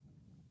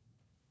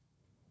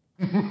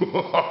You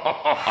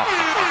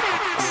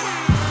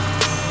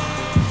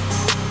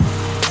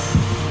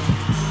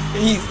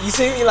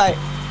see me like,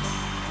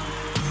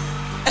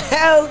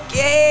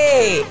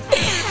 okay.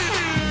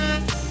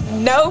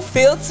 No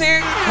filter,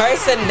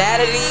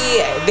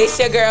 personality. This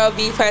your girl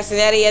B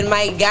personality and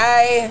my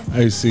guy.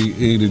 ACE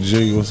the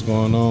G, what's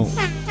going on?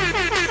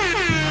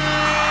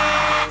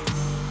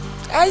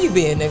 How you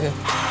been, nigga?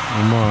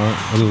 I'm alright.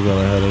 I just got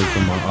a headache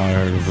in my eye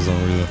hurting for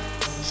some reason.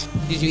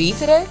 Did you eat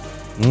today?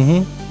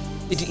 Mm-hmm.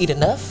 Did you eat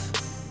enough?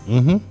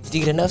 Mm-hmm. Did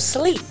you get enough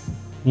sleep?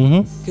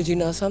 Mm-hmm.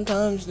 Cause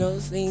sometimes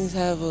those things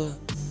have a,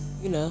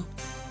 No,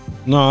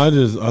 I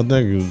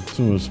think it's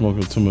too much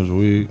smoking, too much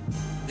weed.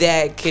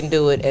 That can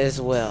do it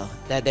as well.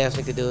 That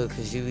definitely could do it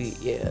because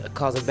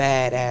cause a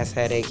bad ass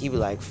headache. You be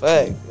like,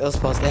 fuck, it was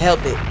supposed to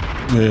help it.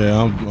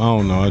 Yeah, I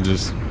don't know. It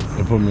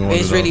put me on.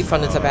 It's really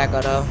from the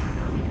tobacco though.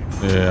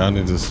 Yeah, I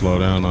need to slow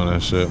down on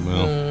that shit,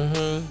 man. Mm-hmm.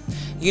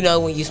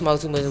 When you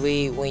smoke too much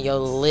weed, when your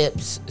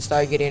lips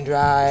start getting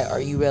dry or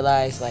you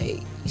realize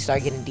like you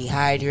start getting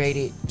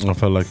dehydrated. I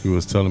felt like you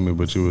was telling me,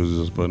 but you was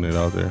just putting it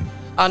out there.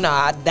 Oh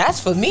no,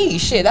 that's for me.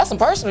 Shit, that's some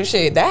personal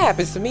shit. That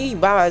happens to me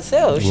by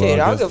myself. Well, shit,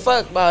 I don't give a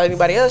fuck about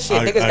anybody else.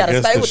 Shit, niggas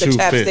gotta stay with the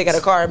chapstick and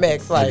the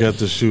Carmex. Like, I got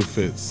the shoe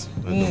fits.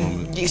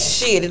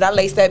 Shit, and I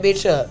lace that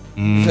bitch up.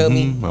 You feel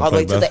me? All the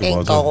way to the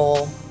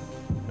ankle.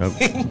 Yep.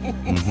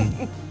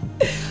 Mm-hmm.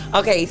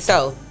 Okay,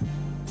 so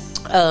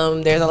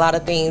there's a lot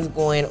of things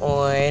going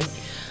on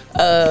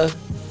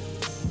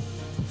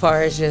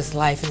far as just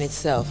life in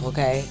itself,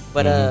 okay?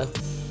 But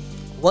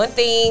one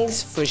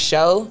thing's for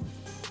sure,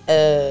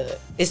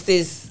 it's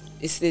this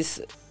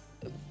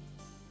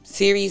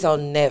series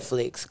on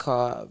Netflix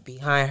called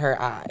Behind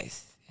Her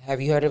Eyes.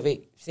 Have you heard of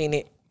it? Seen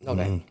it?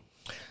 Okay. Mm-hmm.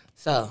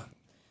 So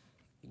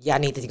y'all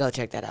need to go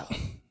check that out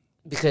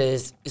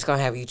because it's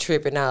gonna have you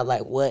tripping out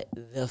like, what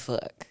the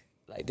fuck?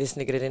 Like, this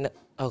nigga didn't.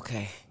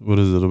 Okay. What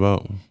is it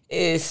about?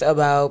 It's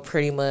about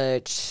pretty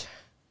much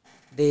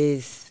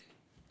this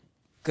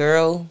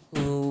girl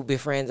who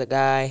befriends a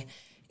guy,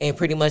 and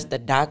pretty much the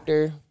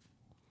doctor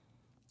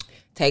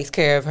takes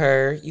care of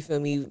her. You feel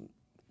me?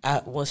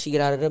 Once she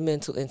get out of the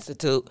mental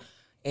institute,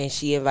 and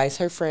she invites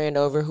her friend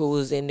over who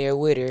was in there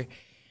with her,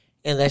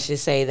 and let's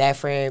just say that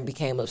friend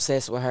became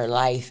obsessed with her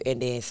life,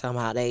 and then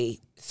somehow they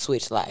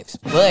switched lives.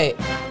 But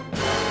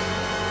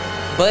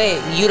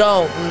you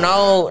don't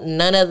know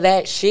none of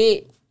that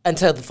shit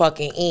until the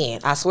fucking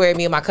end. I swear,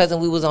 me and my cousin,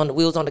 we was on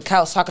the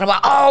couch talking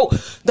about,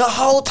 the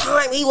whole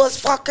time he was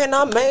fucking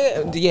a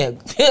man. Yeah.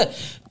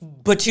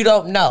 But you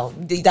don't know.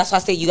 That's why I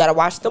said you gotta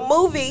watch the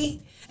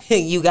movie.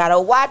 You gotta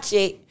watch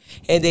it.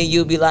 And then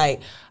you'll be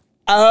like,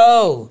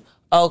 oh,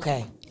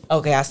 okay,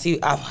 I see.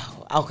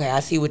 Okay,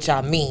 I see what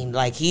y'all mean.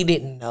 Like, he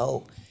didn't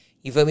know.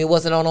 You feel me? It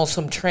wasn't on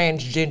some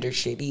transgender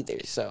shit either.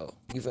 So,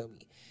 you feel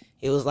me?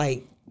 It was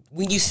like,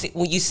 when you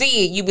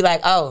see it, you be like,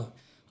 oh,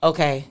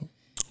 okay.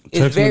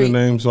 Text me the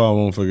name so I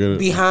won't forget it.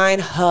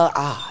 Behind Her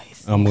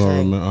Eyes. I ain't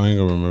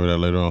gonna remember that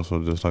later on.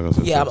 So just like I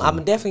said, yeah,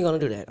 I'm definitely gonna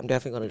do that.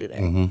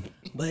 Mm-hmm.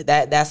 But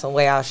that's some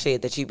way out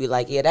shit that you be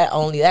like, yeah,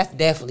 that's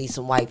definitely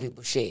some white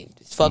people shit.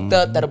 It's fucked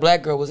up that a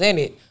black girl was in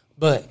it,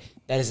 but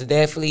that is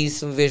definitely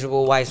some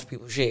visual white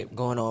people shit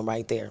going on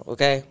right there.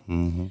 Okay.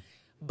 Mm-hmm.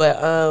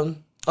 But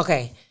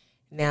okay.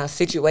 Now,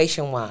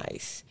 situation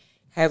wise,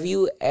 have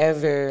you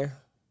ever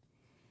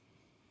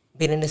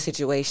been in a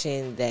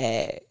situation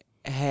that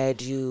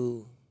had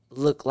you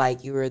look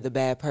like you were the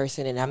bad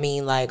person? And I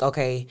mean, like,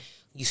 okay,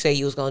 you say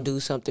you was gonna do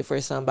something for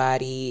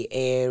somebody,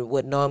 and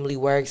what normally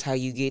works, how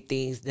you get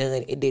things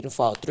done, it didn't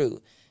fall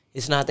through.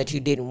 It's not that you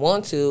didn't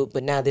want to,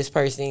 but now this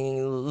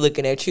person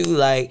looking at you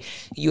like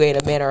you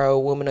ain't a man or a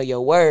woman of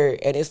your word,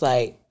 and it's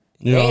like,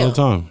 yeah,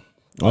 damn.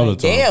 all the time.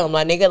 Damn,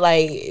 my nigga,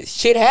 like,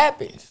 shit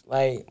happens.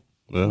 Like,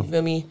 yeah. You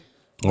feel me?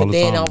 All the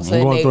time. All of a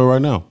sudden, I'm going through it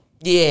right now.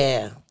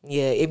 Yeah,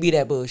 it be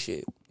that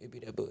bullshit.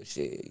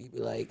 You be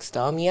like,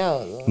 stomp me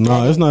out.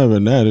 No, it's not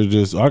even that. It's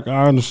just, I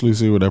honestly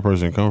see where that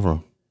person come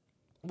from.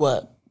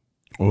 What?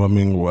 Well, I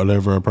mean,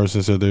 whatever a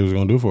person said they was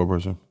going to do for a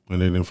person,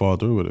 and they didn't follow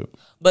through with it.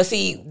 But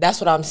see, that's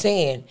what I'm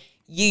saying.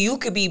 You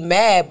could be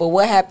mad, but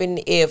what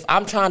happened if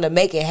I'm trying to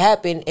make it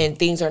happen and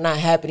things are not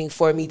happening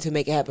for me to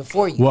make it happen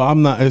for you? Well,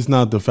 I'm not. It's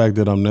not the fact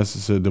that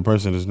the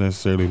person is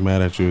necessarily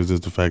mad at you. It's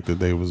just the fact that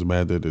they was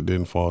mad that it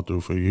didn't fall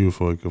through for you,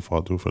 for it could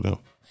fall through for them.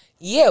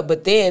 Yeah,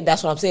 but then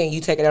that's what I'm saying.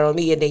 You take it out on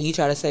me, and then you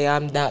try to say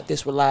I'm not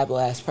this reliable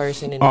ass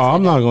person. And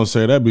I'm not gonna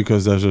say that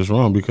because that's just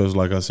wrong. Because,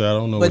 like I said, I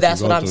don't know. But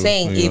that's what I'm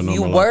saying. If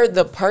you were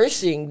the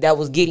person that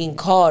was getting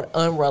called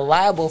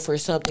unreliable for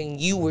something,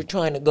 you were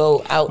trying to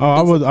go out.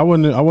 I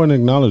wouldn't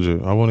acknowledge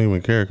it. I wouldn't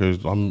even care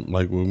because I'm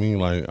like, with me,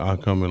 like, I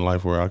come in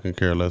life where I can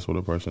care less what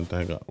a person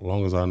think. As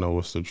long as I know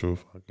what's the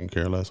truth, I can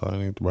care less. I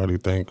ain't anybody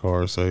think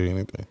or say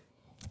anything.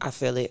 I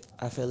feel it.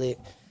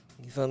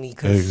 You feel me?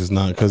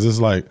 Because it's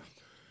like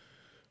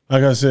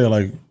I said,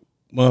 like,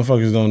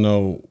 motherfuckers don't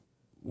know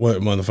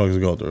what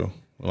motherfuckers go through.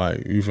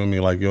 Like, you feel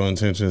me? Like, your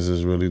intentions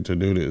is really to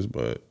do this,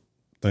 but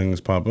things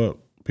pop up.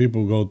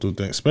 People go through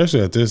things, especially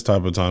at this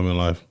type of time in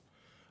life.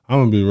 I'm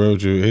gonna be real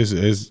with you.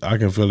 It's I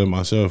can feel it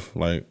myself.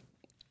 Like,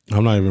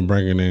 I'm not even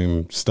bringing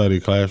in study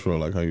class for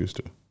like I used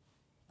to.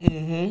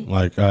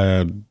 Like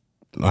I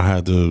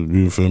had to,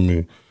 you feel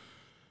me?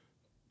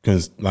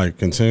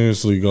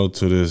 Continuously go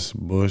to this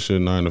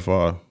bullshit 9 to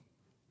 5.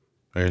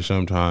 And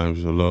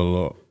sometimes a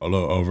little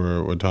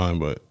over with time,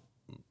 but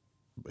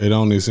it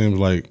only seems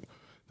like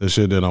the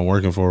shit that I'm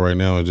working for right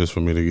now is just for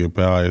me to get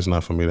by. It's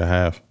not for me to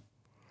have.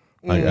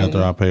 Like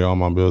after I pay all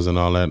my bills and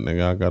all that,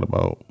 nigga, I got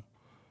about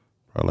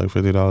probably like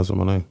 $50 in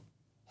my name.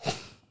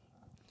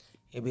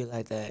 It be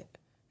like that.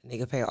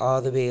 Nigga pay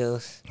all the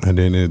bills. And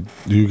then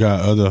you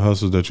got other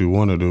hustles that you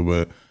want to do,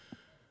 but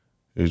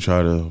you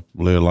try to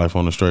live life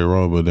on the straight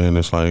road. But then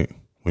it's like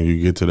when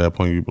you get to that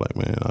point, you be like,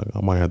 man,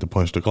 I might have to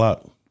punch the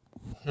clock.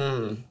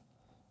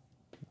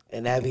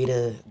 And that be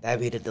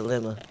the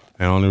dilemma. And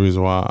the only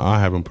reason why I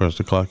haven't punched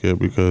the clock yet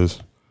because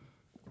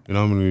you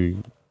know how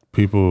many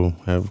people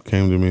have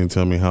came to me and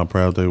tell me how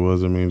proud they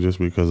was of me just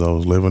because I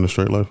was living a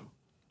straight life.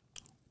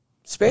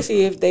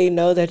 Especially if they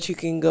know that you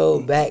can go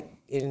back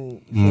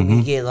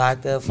and get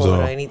locked up for it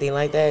or anything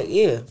like that.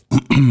 Yeah.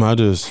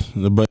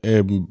 But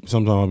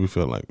sometimes I be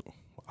feel like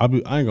I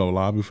ain't gonna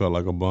lie, I be feel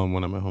like a bum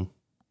when I'm at home.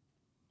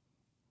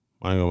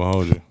 I ain't gonna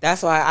hold you.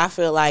 That's why I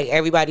feel like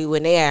everybody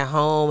when they at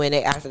home and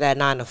they after that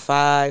 9 to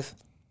 5,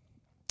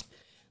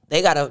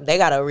 they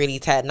gotta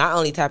really not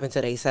only tap into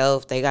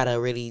themselves, they gotta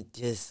really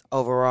just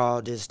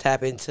overall just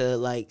tap into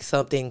like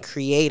something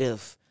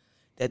creative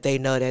that they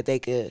know that they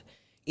could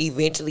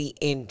eventually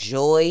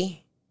enjoy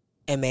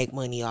and make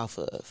money off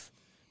of.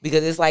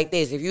 Because it's like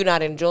this, if you're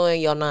not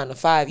enjoying your 9 to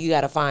 5, you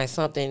gotta find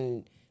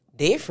something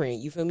different.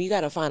 You feel me? You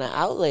gotta find an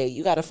outlet.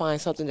 You gotta find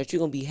something that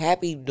you're gonna be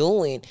happy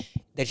doing,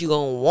 that you're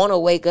gonna wanna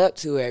wake up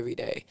to every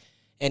day.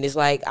 And it's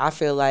like, I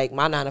feel like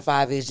my 9 to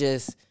 5 is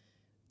just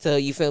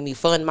to, you feel me,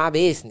 fund my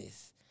business.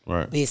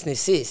 Right.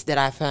 Businesses that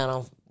I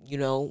found,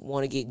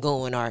 want to get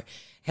going or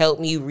help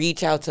me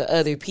reach out to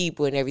other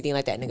people and everything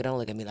like that. Nigga, don't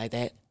look at me like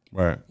that.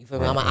 Right. You feel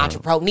me? I'm an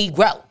entrepreneur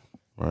Negro.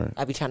 Right.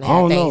 I be trying to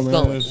have things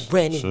going.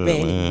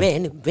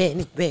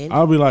 Brandon.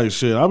 I'll be like,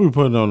 shit, I'll be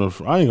putting on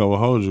I ain't gonna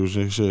hold you,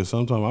 shit.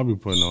 Sometimes I'll be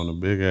putting on a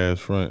big ass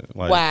front.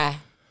 Like, why?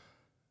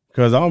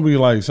 Because I'll be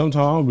like,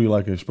 sometimes I'll be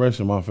like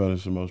expressing my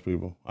feelings to most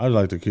people. I just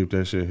like to keep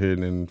that shit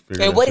hidden and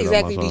figure And that what shit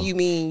exactly out do you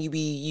mean you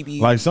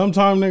be? Like,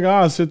 sometimes, nigga,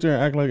 I'll sit there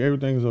and act like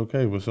everything's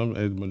okay, but the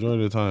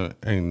majority of the time,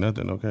 ain't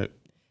nothing okay.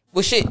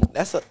 Well, shit,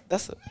 that's a,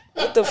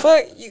 what the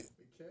fuck?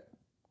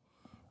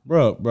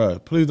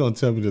 Bruh, please don't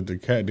tell me that the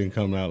cat didn't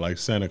come out like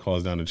Santa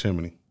Claus down the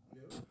chimney.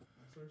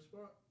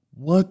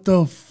 What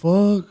the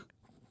fuck?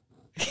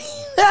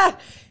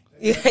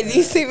 You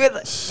see me?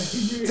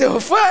 The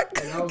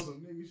fuck?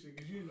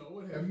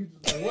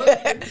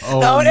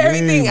 On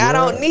everything, I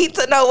don't need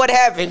to know what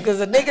happened because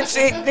the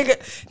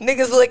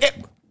niggas look at.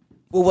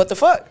 Well, what the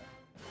fuck?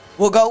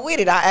 We'll go with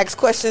it. I ask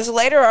questions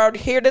later or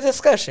hear the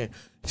discussion.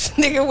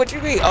 Nigga, what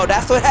you mean? Oh,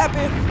 that's what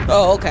happened?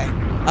 Oh, okay.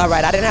 All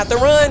right, I didn't have to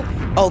run.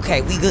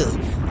 Okay, we good.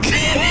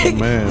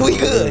 Man, we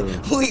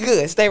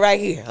good. Stay right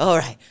here.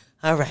 All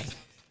right.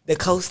 The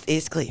coast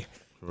is clear.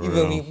 You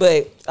feel me?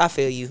 But I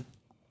feel you.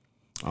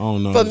 I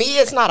don't know. For me,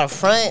 it's not a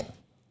front.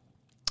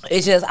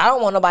 It's just I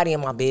don't want nobody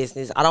in my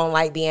business. I don't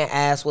like being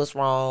asked what's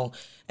wrong,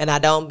 and I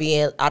don't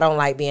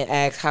like being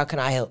asked how can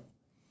I help.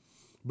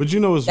 But you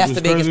know what's that's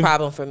the biggest crazy?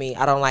 problem for me.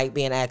 I don't like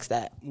being asked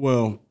that.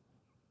 Well,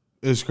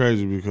 it's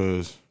crazy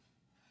because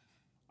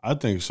I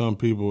think some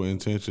people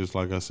intentions,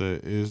 like I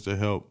said, is to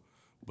help,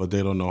 but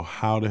they don't know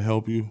how to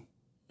help you.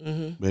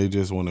 Mm-hmm. They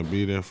just want to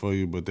be there for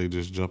you, but they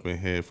just jump in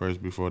head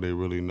first before they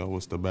really know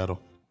what's the battle.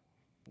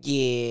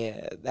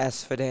 Yeah,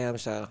 that's for damn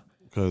sure.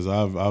 Because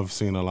I've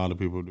seen a lot of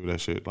people do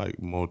that shit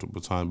like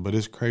multiple times, but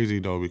it's crazy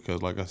though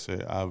because like I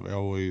said, I've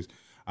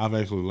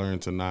actually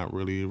learned to not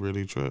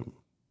really trip.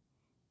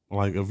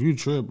 Like if you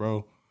trip,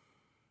 bro,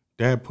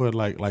 that put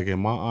like in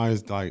my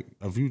eyes, like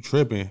if you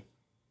tripping,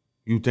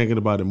 you thinking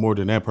about it more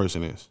than that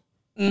person is.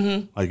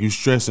 Mm-hmm. Like you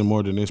stressing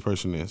more than this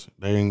person is.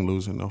 They ain't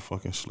losing no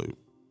fucking sleep.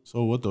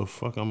 So what the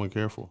fuck I'm gonna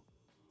care for?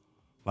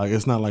 Like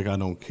it's not like I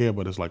don't care,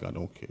 but it's like I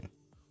don't care.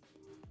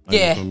 Like,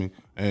 yeah. You feel me?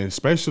 And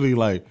especially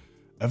like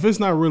if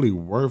it's not really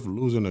worth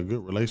losing a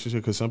good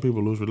relationship, because some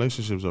people lose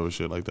relationships over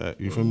shit like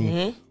that. You feel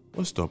me?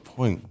 What's the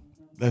point?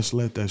 Let's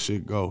let that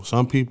shit go.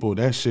 Some people,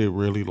 that shit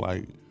really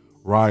like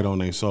ride on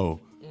their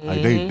soul.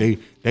 Like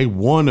they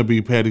want to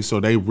be petty, so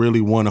they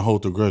really want to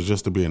hold the grudge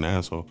just to be an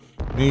asshole.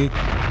 Me,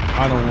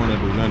 I don't want to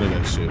do none of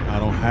that shit. I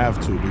don't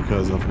have to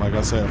because of, like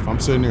I said, if I'm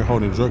sitting there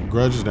holding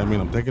grudges, that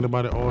means I'm thinking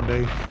about it all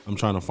day. I'm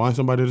trying to find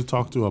somebody to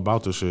talk to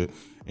about the shit,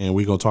 and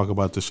we gonna talk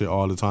about the shit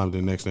all the time. The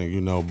next thing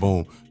you know,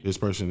 boom, this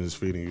person is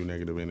feeding you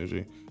negative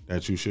energy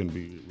that you shouldn't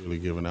be really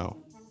giving out.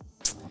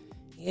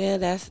 Yeah,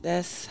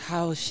 that's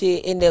how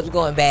shit ends up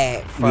going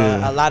bad for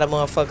a lot of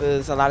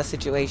motherfuckers, a lot of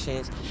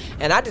situations.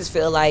 And I just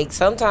feel like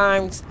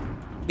sometimes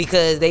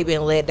because they've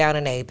been let down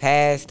in their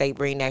past, they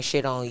bring that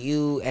shit on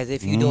you as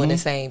if you doing the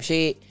same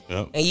shit.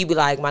 Yep. And you be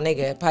like, my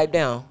nigga, pipe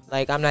down.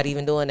 Like, I'm not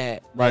even doing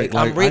that. Right.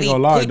 Like I'm really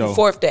putting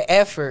forth the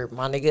effort,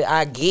 my nigga.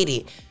 I get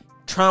it.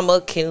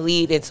 trauma can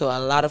lead into a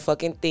lot of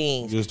fucking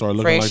things. You just start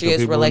looking like the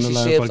friendships, people in the last,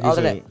 relationships, like you all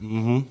of said. that.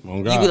 Mm-hmm. Oh,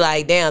 You God. be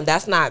like, damn,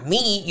 that's not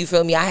me. You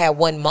feel me? I had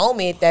one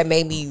moment that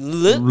made me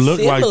look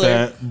like similar,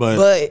 that,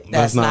 but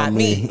that's not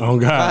me. Oh,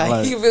 God.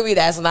 Like, you feel me?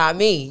 That's not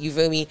me. You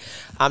feel me?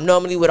 I'm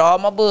normally with all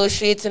my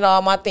bullshits and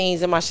all my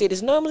things, and my shit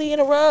is normally in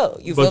a row.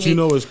 You feel but me? you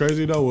know what's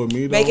crazy though with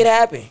me though? Make it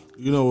happen.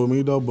 You know with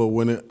me though, but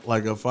when it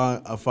like if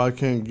I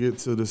can't get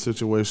to the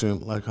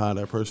situation like how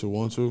that person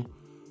wants to,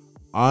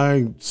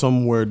 I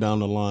somewhere down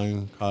the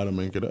line try to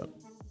make it up.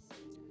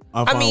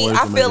 I mean,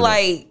 I feel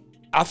like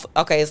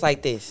okay, it's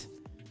like this.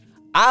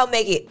 I'll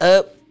make it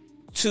up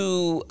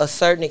to a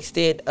certain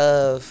extent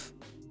of,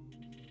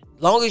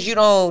 long as you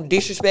don't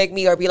disrespect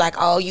me or be like,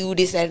 oh, you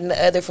this, that, and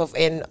the other,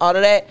 and all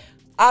of that.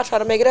 I'll try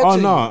to make it up to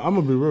you. Oh no, I'm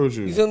gonna be real with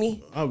you. You feel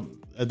me?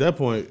 At that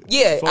point,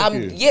 Yeah, fuck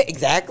you. yeah,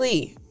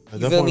 exactly. At You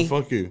that feel point, me?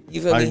 fuck you.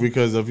 You feel like, me?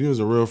 because if you was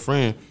a real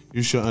friend,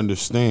 you should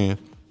understand.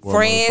 where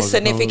Friend, motherfucker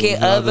significant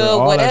comes, other, all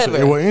that whatever.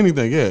 shit. Well,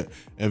 anything, yeah.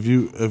 If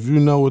you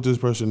know what this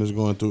person is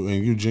going through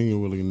and you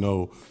genuinely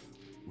know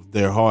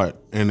their heart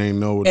and they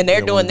know what And they're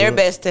they doing wanna their do,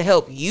 best to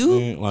help you.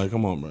 then, like,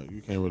 come on, bro.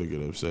 You can't really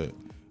get upset.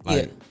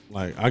 Like, Yeah.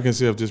 like I can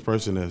see if this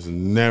person has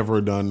never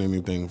done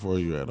anything for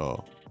you at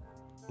all,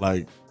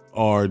 like,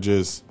 or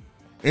just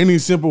any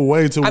simple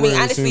way to. I where mean, it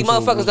honestly, seems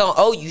motherfuckers don't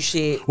owe you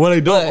shit. Well, they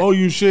don't but- owe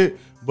you shit,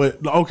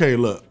 but okay,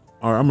 look.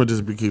 All right, I'm gonna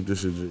just keep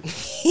this shit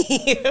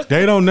G.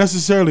 They don't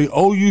necessarily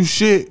owe you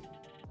shit,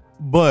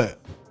 but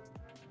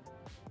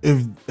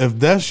if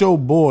that's your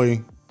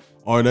boy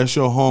or that's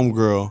your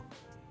homegirl,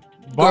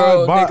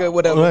 nigga,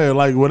 whatever. yeah,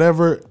 like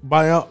whatever,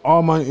 by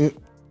all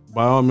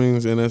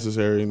means and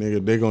necessary,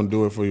 nigga, they gonna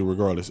do it for you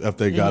regardless. If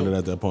they got it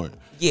at that point,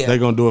 Yeah. they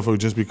gonna do it for you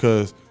just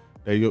because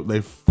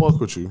they fuck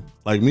with you.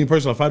 Like me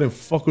personally, if I didn't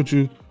fuck with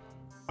you,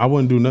 I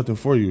wouldn't do nothing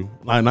for you.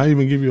 Like not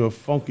even give you a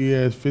funky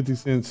ass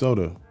 50-cent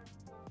soda.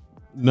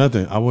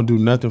 Nothing. I wouldn't do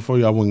nothing for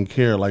you. I wouldn't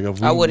care. Like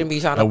if I wouldn't be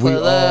trying to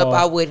pull up.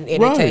 I wouldn't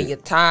entertain your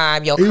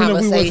time. Your Even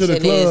conversation if we went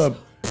to the club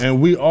and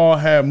we all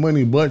had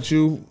money but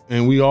you,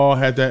 and we all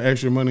had that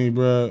extra money,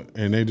 bruh,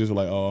 and they just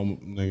like, oh,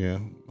 nigga,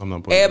 I'm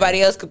not putting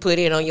everybody else could put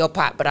it on your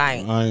pot, but I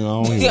ain't. I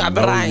don't even Yeah,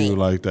 but know I you ain't.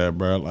 like that,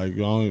 bruh. Like, you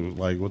don't even,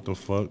 like, what the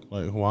fuck?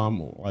 Like, who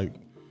I'm, like,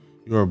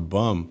 you're a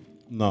bum.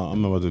 No,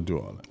 I'm not about to do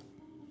all that.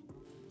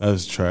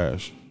 That's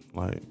trash.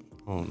 Like,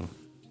 I don't know.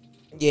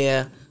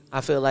 Yeah,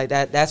 I feel like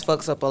that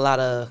fucks up a lot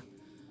of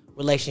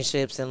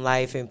relationships in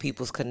life and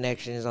people's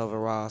connections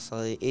overall. So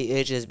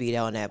it just be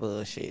on that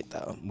bullshit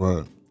though.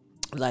 Right.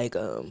 Like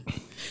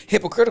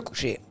hypocritical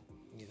shit.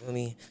 You feel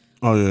me?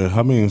 Oh yeah,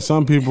 I mean,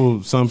 some people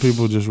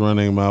just run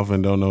their mouth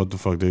and don't know what the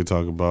fuck they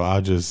talk about.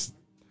 I just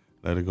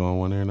let it go on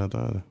one ear and not the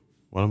other.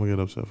 What am I gonna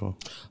get upset for?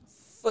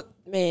 Fuck,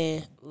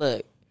 man.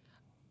 Look,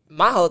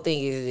 my whole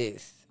thing is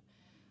this: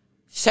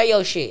 say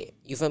your shit.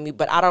 You feel me?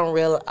 But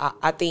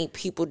I think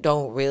people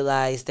don't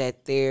realize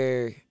that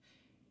they're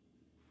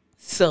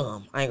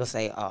some. I ain't gonna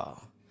say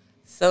all.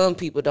 Some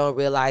people don't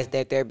realize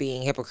that they're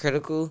being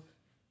hypocritical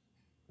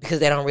because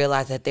they don't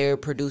realize that they're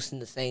producing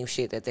the same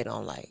shit that they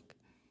don't like.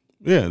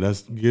 Yeah,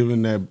 that's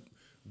giving that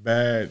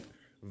bad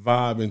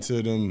vibe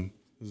into them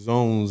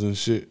zones and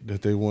shit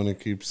that they want to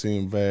keep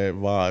seeing bad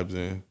vibes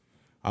in.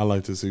 I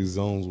like to see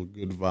zones with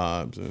good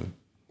vibes and.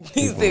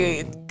 He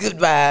said good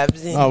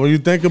vibes. And Oh, when you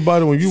think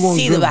about it, when you want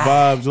See good the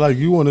vibe. vibes, like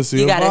you want to see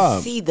you a gotta vibe.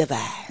 see the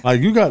vibe.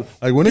 Like you got,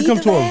 like when it Be comes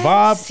the to a vibe,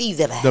 vibe, see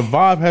the vibe. the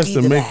vibe has Be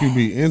to the make you vibe.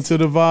 be into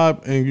the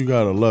vibe, and you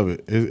gotta love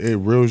it. It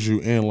reels you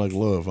in like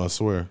love. I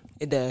swear.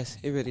 It does.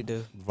 It really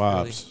do.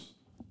 Vibes.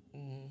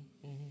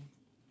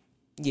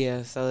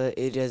 Yeah. So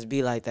it just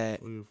be like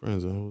that. Who are your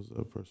friends? And who's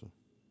that person?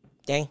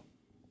 Dang.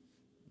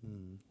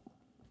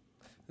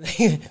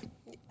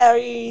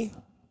 Ari.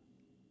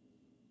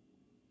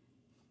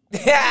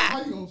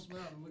 How you gonna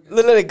smile and look at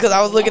Look at it, because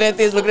I was looking at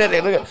this, looking at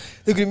it,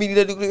 look at me,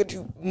 look at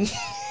you.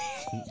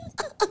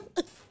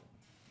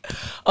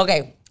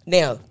 Okay,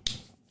 now,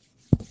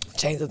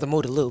 change up the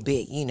mood a little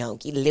bit, you know,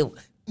 get a little,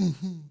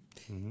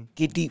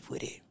 get deep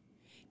with it.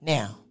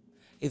 Now,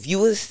 if you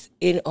was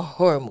in a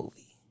horror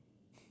movie,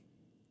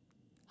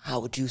 how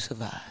would you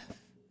survive?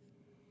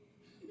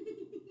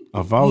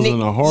 If I was in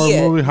a horror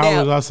Yeah, movie, how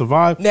now- would I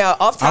survive? Now,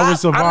 off top, I would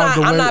survive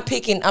the way. I'm not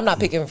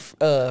picking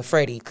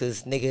Freddy,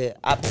 because nigga,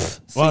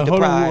 sleep Well,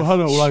 deprived. hold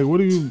on. Like, what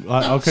do you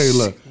like? Okay,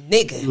 look.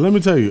 Nigga. Let me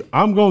tell you,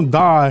 I'm gonna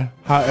die.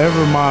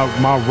 However,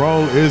 my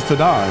role is to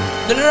die.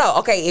 No.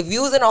 Okay, if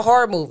you was in a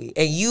horror movie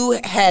and you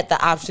had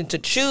the option to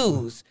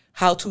choose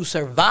how to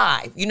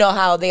survive, you know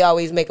how they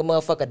always make a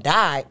motherfucker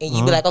die, and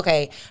you be like,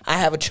 okay, I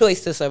have a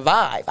choice to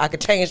survive. I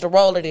could change the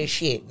role of this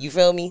shit. You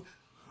feel me?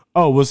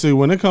 Oh, well, see,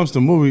 when it comes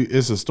to movie,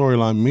 it's a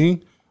storyline. Me,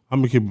 I'm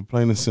gonna keep it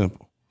plain and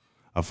simple.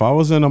 If I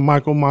was in a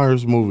Michael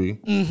Myers movie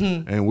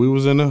and we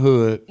was in the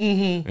hood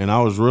and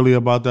I was really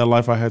about that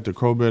life, I had to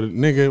crow better.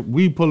 Nigga,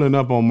 we pulling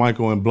up on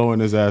Michael and blowing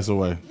his ass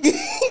away.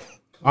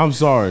 I'm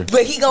sorry.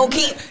 But he gonna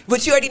keep.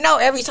 But you already know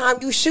every time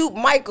you shoot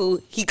Michael,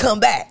 he come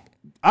back.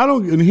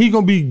 And he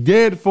gonna be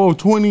dead for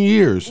 20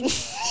 years.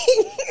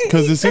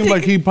 Cause it seems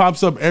like he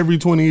pops up every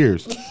 20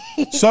 years.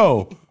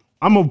 So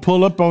I'm gonna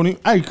pull up on him.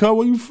 Hey, cuz,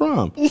 where you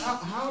from?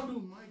 how do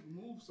Mike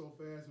move so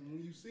fast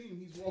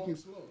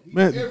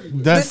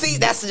Man, But see,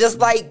 that's just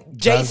like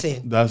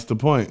Jason. That's the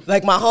point.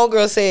 Like my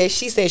homegirl said,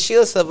 she said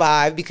she'll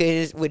survive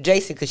because with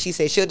Jason, because she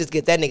said she'll just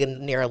get that nigga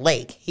near a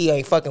lake. He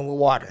ain't fucking with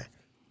water.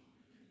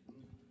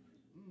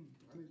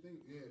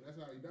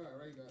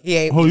 He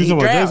ain't. Who you He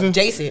talking about, drowned.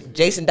 Jason?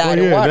 Jason died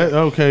in water.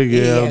 Okay,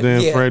 yeah.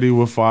 Then yeah. Freddie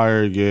with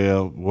fire, yeah,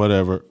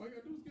 whatever.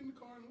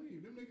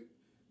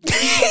 He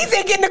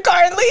said get in the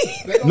car and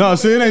leave. No,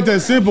 see, it ain't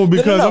that simple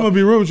because No. I'm gonna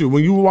be real with you.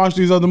 When you watch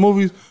these other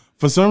movies,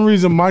 for some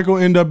reason, Michael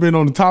end up being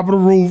on the top of the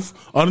roof,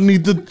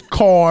 underneath the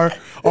car,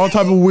 all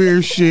type of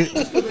weird shit.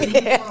 Man,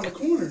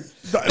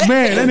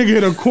 that nigga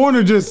hit a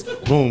corner,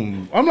 just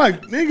boom. I'm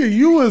like, nigga,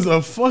 you was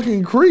a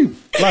fucking creep.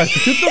 Like,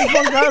 get the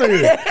fuck out of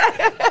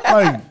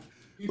here.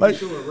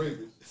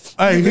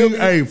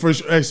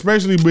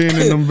 Especially being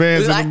in them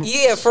vans.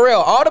 Yeah, for real.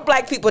 All the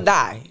black people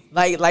die.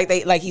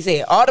 Like he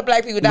said, all the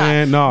black people die.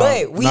 Man, no,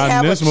 but we not in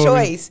have a this movie.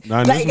 choice.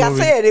 Not in Like this I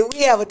movie. said,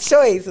 we have a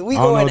choice. We I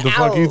don't know going what the out.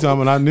 fuck you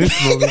talking about. Not in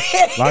this movie.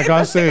 Like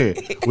I said,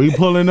 we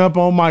pulling up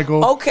on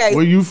Michael. Okay.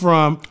 Where you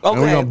from? And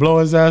we Okay. gonna blow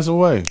his ass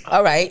away.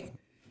 All right.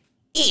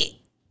 It.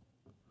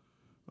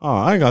 Oh,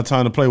 I ain't got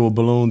time to play with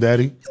Balloon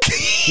Daddy.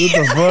 What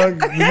the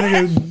fuck?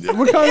 Nigga,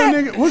 what kind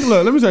of nigga?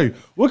 Look, let me tell you.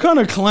 What kind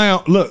of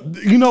clown? Look,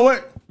 you know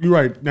what? You're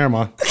right. Never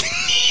mind.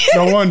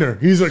 No wonder.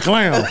 He's a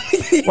clown.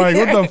 Like,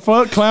 what the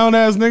fuck? Clown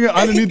ass nigga?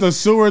 Underneath the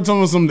sewer,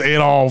 telling some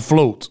it all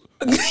floats.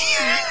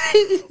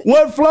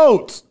 What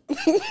floats?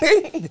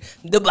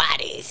 The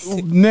bodies.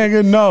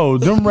 Nigga, no.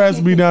 Them rats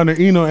be down there.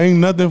 You know, ain't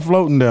nothing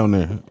floating down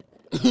there.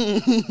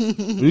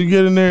 You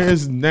get in there,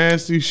 it's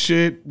nasty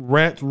shit,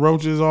 rats,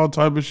 roaches, all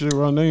type of shit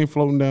around. They ain't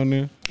floating down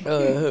there.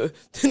 The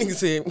nigga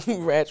said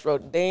rats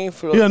wrote damn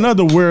float. Yeah,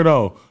 another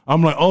weirdo.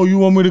 I'm like, oh, you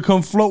want me to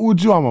come float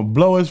with you? I'm gonna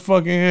blow his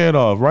fucking head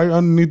off right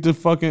underneath the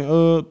fucking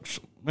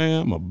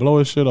man. I'm gonna blow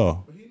his shit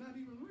off.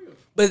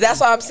 But that's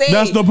what I'm saying.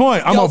 That's the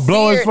point. I'm Your gonna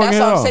blow his fear, fucking That's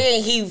head what I'm off.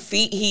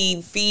 saying.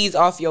 He feeds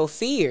off your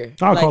fear.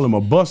 I'll call him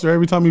a buster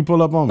every time he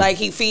pull up on me. Like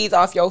he feeds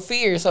off your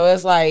fear. So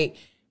it's like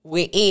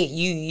with it,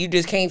 you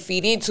just can't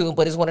feed into it.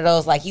 But it's one of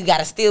those like you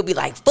gotta still be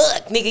like,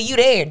 fuck, nigga, you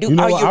there? You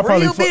know Are what? you I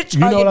probably real, bitch?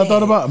 You know Are what I thought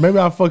dead? about? Maybe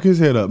I'll fuck his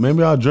head up.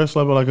 Maybe I'll dress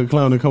up like a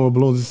clown and come with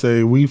balloons and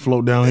say, we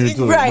float down here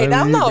too. Right? Maybe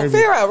I know. maybe-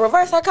 Fair out.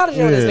 Reverse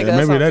psychology on this nigga.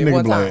 Yeah, maybe that nigga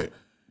one be time.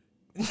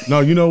 like, no,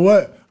 you know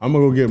what? I'm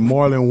gonna go get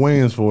Marlon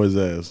Wayans for his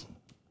ass.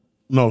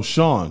 No,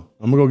 Sean.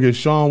 I'm gonna go get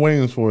Sean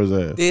Wayans for his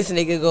ass. This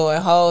nigga going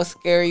whole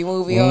scary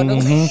movie on them.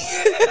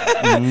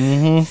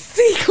 Mm-hmm.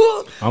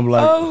 Sequel. I'm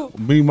like, Oh.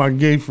 be my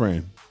gay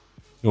friend.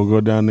 You'll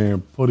go down there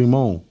and put him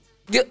on.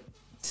 Yeah.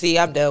 See,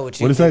 I'm done with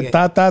you. What is that? nigga.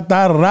 Ta ta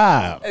ta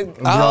ra.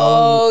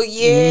 Oh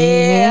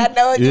yeah, I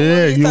know what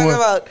you're talking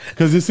about.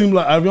 Because it seemed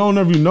like I don't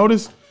know if you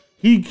noticed,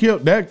 he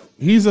killed that.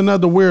 He's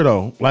another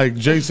weirdo, like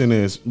Jason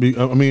is.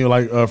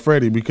 Like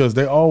Freddie, because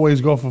they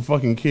always go for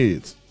fucking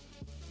kids.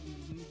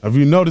 Have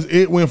you noticed?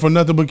 It went for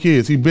nothing but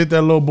kids. He bit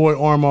that little boy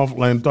arm off,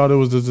 like, and thought it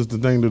was just the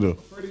thing to do.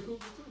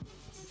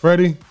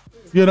 Freddie?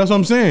 Yeah, that's what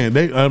I'm saying.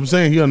 I'm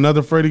saying he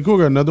another Freddy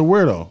Krueger, another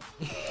weirdo.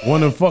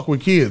 Want to fuck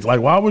with kids. Like,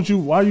 why you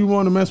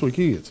want to mess with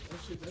kids?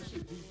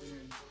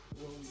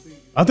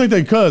 I think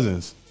they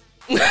cousins.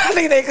 I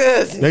think they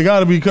could. They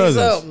gotta be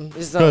cousins.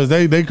 It's Because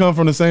they come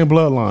from the same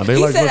bloodline. They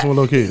He like said- messing with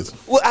little kids.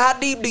 Well, how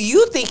deep do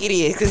you think it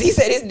is? Because he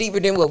said it's deeper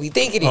than what we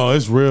think it is. Oh,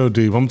 it's real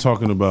deep. I'm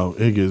talking about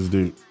it gets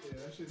deep.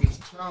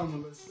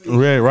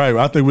 Right.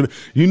 I think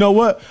you know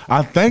what?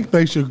 I think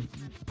they should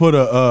put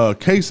a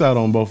case out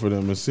on both of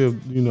them and see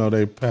if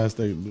they pass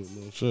their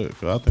little shit.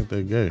 Cause I think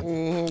they're gay.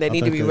 They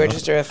need to be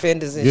registered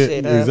offenders and Yeah,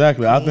 shit.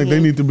 exactly. I think they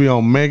need to be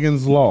on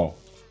Megan's Law.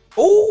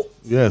 Ooh.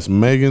 Yes,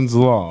 Megan's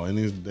Law, and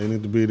they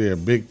need to be there.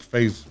 Big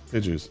face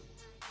pictures.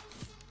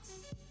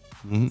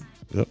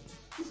 Yep.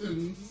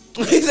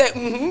 He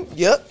said,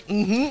 yep,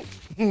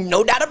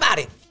 no doubt about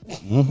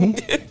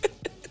it.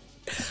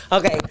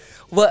 Okay,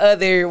 what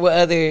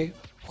other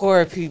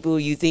horror people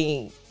you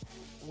think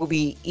will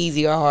be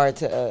easy or hard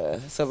to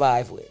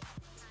survive with?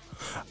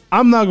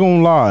 I'm not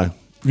gonna lie.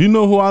 You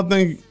know who I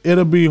think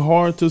it'll be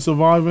hard to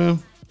survive in?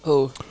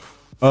 Who?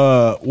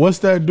 What's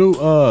that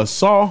dude?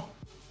 Saw.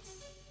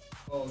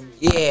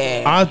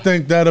 Yeah, I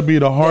think that'll be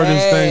the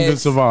hardest thing to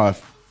Yes.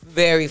 survive.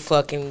 very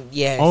fucking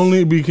yes.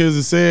 Only because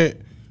it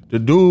said the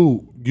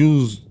dude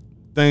used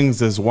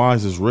things as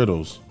wise as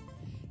riddles.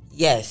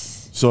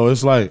 Yes, So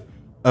it's like,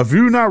 if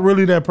you're not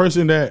really that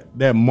person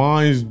that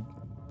minds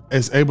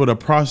is able to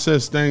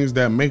process things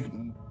that make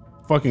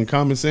fucking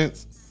common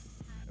sense,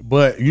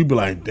 but you be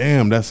like,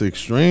 damn, that's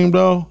extreme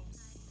though.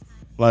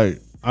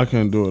 Like, I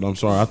couldn't do it. I'm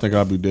sorry. I think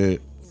I'd be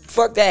dead.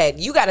 fuck that.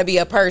 You got to be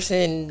a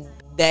person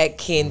that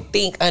can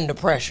think under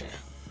pressure.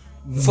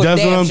 For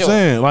That's what damn I'm sure.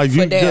 saying. Like,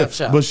 For damn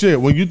sure. but shit,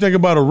 when you think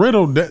about a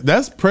riddle,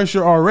 that's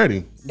pressure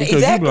already. Because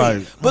Exactly. you be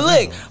like, but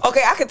look,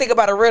 okay, I can think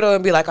about a riddle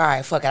and be like, all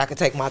right, fuck it, I can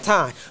take my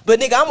time. But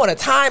nigga, I'm on a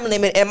time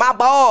limit and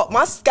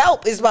my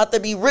scalp is about to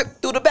be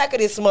ripped through the back of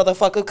this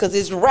motherfucker because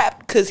it's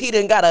wrapped because he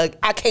done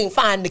I can't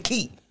find the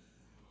key.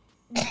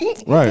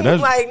 right,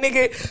 that's Like,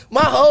 nigga,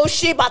 my whole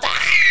shit about to,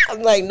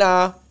 I'm like,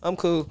 nah, I'm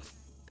cool.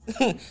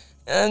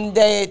 I'm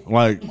dead.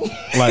 Like,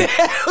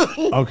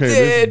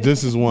 okay,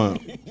 this is one.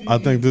 I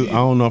think this. I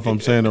don't know if I'm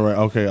saying it right.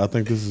 Okay, I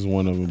think this is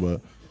one of them.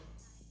 But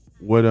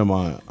what am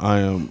I? I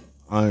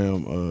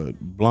am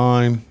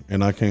blind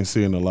and I can't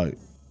see in the light.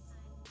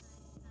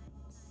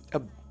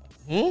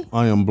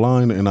 I am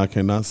blind and I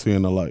cannot see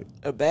in the light.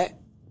 A bat?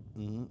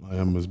 I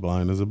am as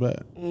blind as a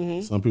bat.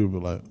 Some people be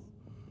like,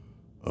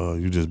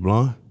 you just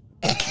blind?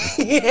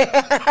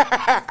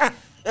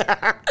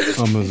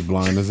 I'm as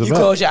blind as a bat. You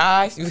close your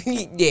eyes?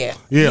 Yeah.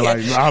 Yeah,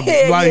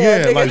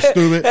 like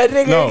stupid.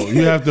 No,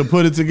 you have to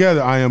put it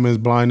together. I am as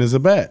blind as a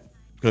bat.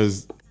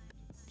 Because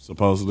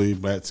supposedly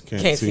bats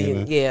can't see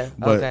it. Yeah,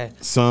 but okay.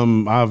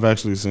 I've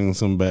actually seen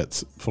some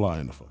bats fly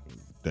in the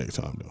fucking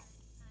daytime though.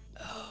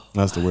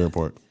 That's the weird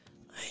part.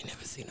 I ain't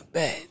never seen a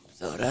bat,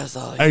 so that's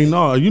all. Hey,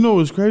 no, you know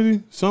what's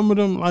crazy? Some of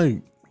them,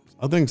 like,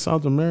 I think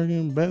South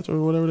American bats or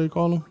whatever they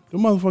call them,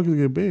 them motherfuckers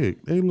get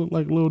big. They look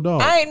like little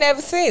dogs. I ain't never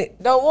seen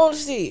it. Don't want to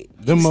see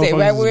it. Them motherfuckers stay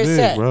right where is it's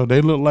big, at. bro.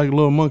 They look like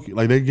little monkey.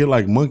 Like, they get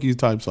like monkey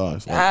type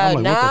size. Like,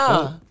 I'm like, what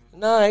the fuck?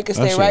 No, they can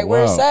That stay shit right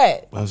where it's wild.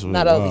 at. That's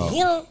Not wild. over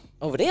here.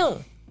 Over there.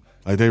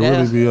 Like, they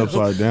really be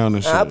upside down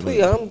and shit.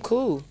 I'm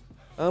cool.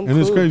 And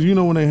it's crazy. You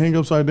know when they hang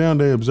upside down,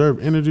 they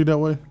observe energy that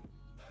way?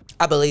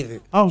 I believe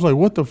it. I was like,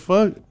 what the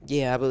fuck?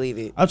 Yeah, I believe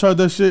it. I tried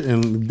that shit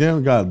and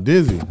damn got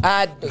dizzy.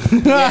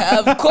 Yeah,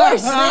 of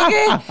course,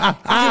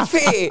 nigga. You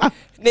fit.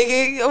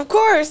 Nigga, of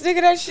course,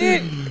 nigga, that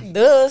shit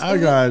does. I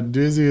got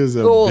dizzy as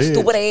a little bitch.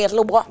 stupid ass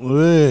little boy.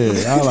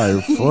 Yeah, I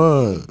like,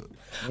 fuck.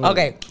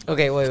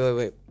 Okay,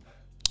 wait.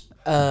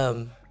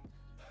 Oh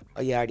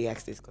yeah, I already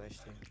asked this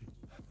question.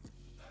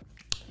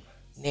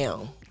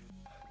 Now,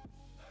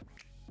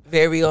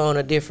 very on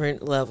a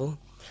different level.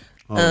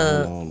 Hold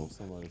on.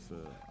 Somebody said.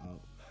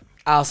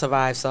 I'll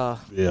survive Saw.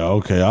 Yeah,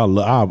 okay.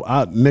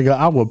 Nigga,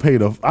 I will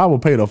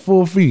pay the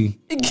full fee,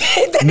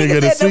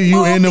 nigga, to see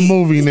you in the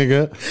movie,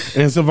 nigga,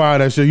 and survive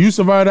that shit. You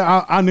survive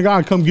that, nigga,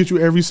 I'll come get you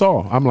every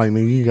Saw. I'm like,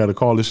 nigga, you gotta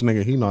call this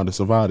nigga. He know how to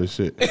survive this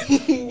shit.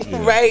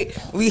 Yeah. Right?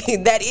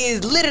 That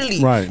is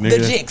literally right, nigga.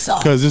 the Jigsaw.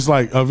 Because it's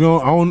like, if you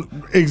don't,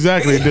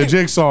 exactly, the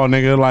Jigsaw,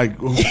 nigga. Like,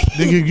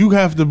 nigga, you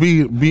have to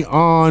be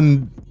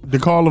beyond the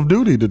Call of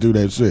Duty to do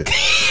that shit.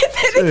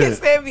 Nigga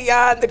said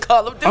beyond the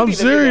Call of Duty. I'm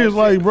serious,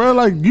 like, bro,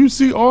 like, you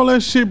see all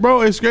that shit,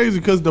 bro, it's crazy,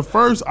 because the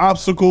first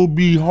obstacle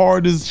be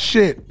hard as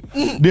shit.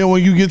 Then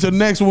when you get to the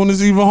next one,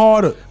 it's even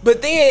harder.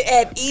 But then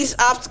at each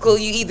obstacle,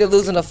 you either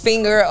losing a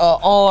finger, a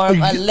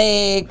arm, a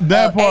leg,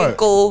 that part.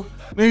 ankle.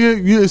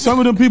 Nigga, yeah, some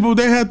of them people,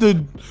 they had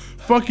to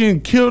fucking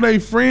kill their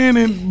friend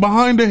and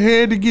behind the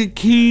head to get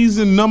keys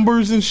and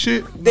numbers and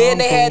shit. Then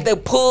they had to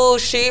pull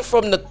shit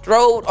from the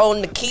throat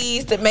on the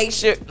keys to make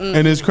sure.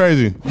 And it's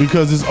crazy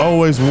because it's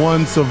always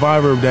one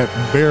survivor that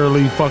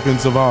barely fucking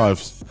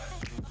survives.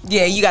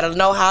 Yeah, you gotta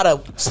know how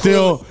to.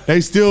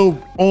 They still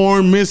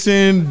arm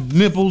missing,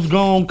 nipples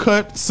gone,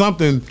 cut,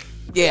 something.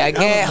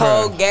 Yeah,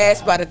 hold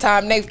gas by the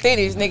time they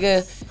finish,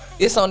 nigga.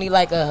 It's only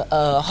like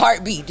a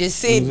heartbeat just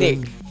sitting there.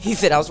 He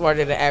said I'm smarter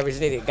than the average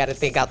nigga. Gotta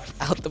think out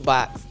the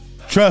box.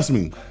 Trust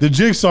me, the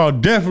Jigsaw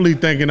definitely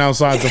thinking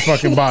outside the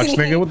fucking box,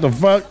 nigga. What the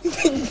fuck?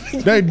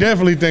 They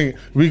definitely think,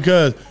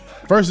 because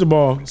first of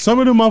all, some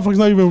of them motherfuckers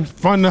not even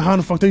finding out how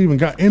the fuck they even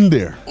got in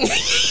there.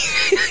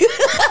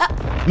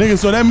 Nigga,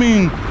 so that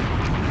means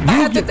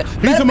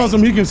he's talking about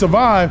something he can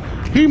survive.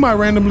 He might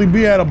randomly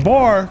be at a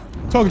bar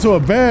talking to a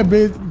bad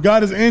bitch,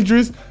 got his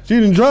interest, she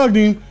done drugged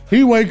him,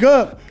 he wake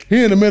up,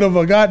 he in the middle of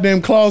a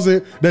goddamn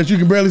closet that you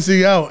can barely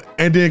see out,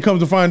 and then comes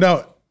to find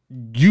out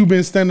you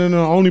been standing in the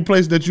only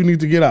place that you need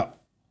to get out.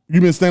 You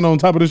been standing on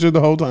top of this shit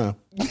the whole time.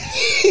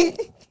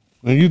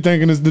 And you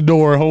thinking it's the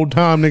door the whole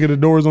time, nigga, the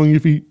door's on your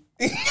feet.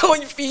 On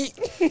your feet.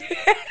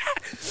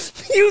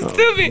 You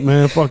stupid.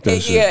 Man, fuck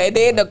that shit. Yeah, and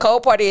then the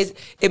cold part is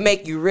it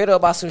make you riddle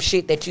about some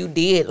shit that you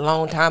did a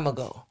long time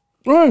ago.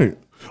 Right.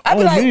 I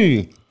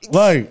be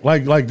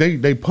like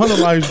they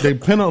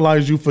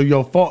penalize you for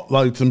your fault,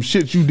 like some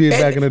shit you did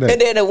back in the day.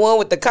 And then the one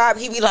with the cop,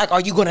 he be like,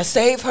 "Are you gonna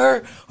save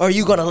her or are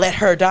you gonna let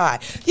her die?"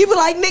 You be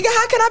like, "Nigga,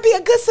 how can I be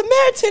a good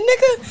Samaritan,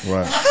 nigga?"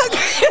 Right.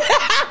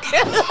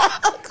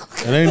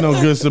 It ain't no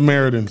good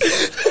Samaritan.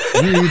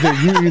 You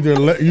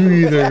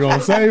either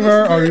gonna save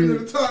her or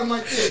you.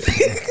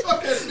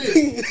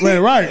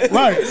 Man, right.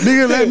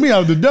 Nigga, let me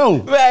out the door.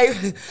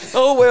 Right.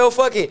 Oh well,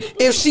 fuck it.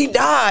 If she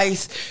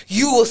dies,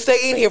 you will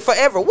stay in here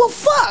forever. Well,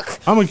 fuck.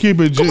 I'm gonna keep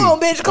it G. Come on,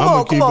 bitch. Come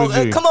on,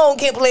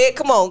 can't play it.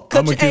 Come on,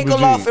 cut your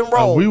ankle off and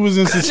roll. We was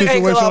in some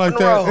situation like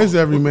that. It's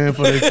every man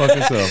for their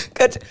fucking self.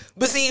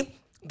 But see,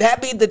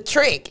 that be the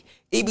trick.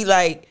 He be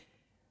like,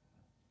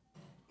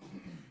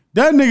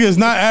 that nigga is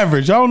not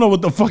average. I don't know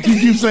what the fuck you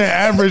keep saying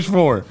average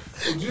for.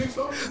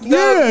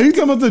 Yeah, he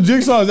talking about the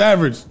Jigsaw is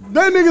average.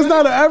 That nigga's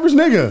not an average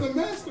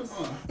nigga.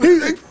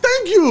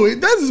 Thank you.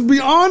 That's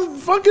beyond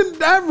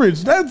fucking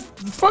average. That's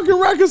fucking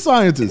rocket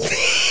scientist.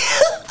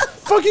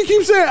 Fuck you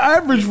keep saying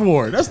average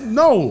for? That's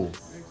no.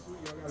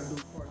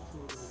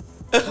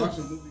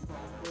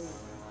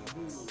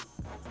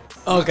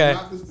 Okay.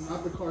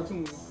 Not the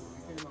cartoon. It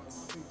came out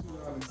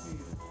in 2010,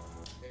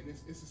 and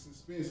it's a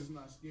suspense. It's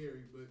not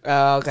scary, but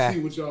Okay. see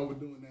what y'all would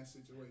do in that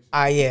situation.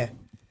 Yeah.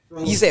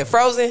 You said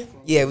Frozen?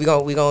 Yeah, we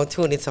gonna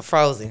tune into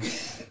Frozen.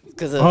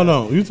 Hold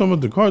on, you talking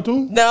about the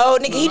cartoon? No,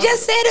 nigga, he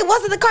just said it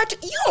wasn't the cartoon.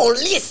 You don't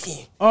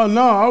listen. Oh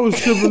no, I was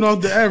tripping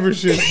off the average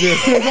shit.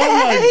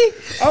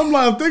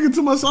 I'm thinking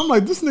to myself, I'm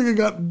like, this nigga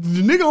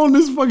the nigga on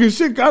this fucking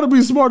shit gotta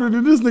be smarter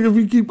than this nigga if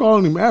we keep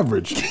calling him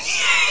average.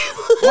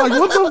 Like,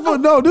 what the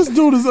fuck? No, this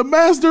dude is a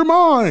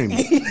mastermind.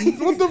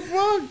 What the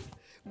fuck?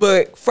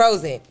 But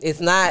Frozen, it's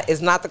not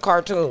the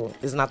cartoon.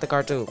 It's not the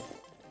cartoon.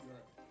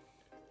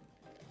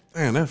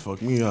 Man, that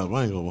fucked me up.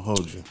 I ain't gonna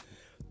hold you.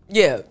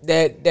 Yeah,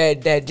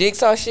 that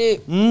Jigsaw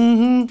shit.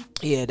 Mm-hmm.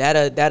 Yeah,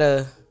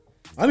 that'll.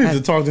 I need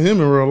to talk to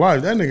him in real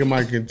life. That nigga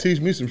might can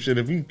teach me some shit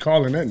if he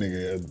calling that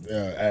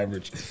nigga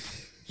average.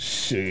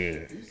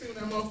 Shit. You seen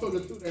that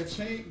motherfucker threw that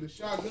chain, the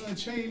shotgun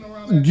chain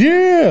around that?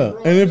 Yeah,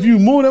 and if you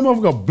move that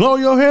motherfucker, blow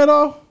your head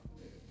off.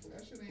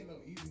 That shit ain't no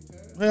easy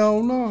task.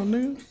 Hell no,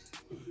 nigga.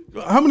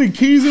 How many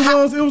keys it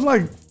was? It was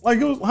like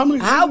it was how many?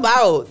 How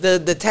about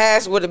the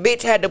task where the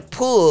bitch had to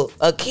pull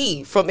a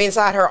key from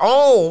inside her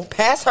own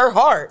past her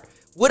heart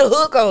with a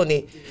hook on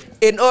it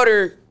in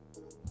order,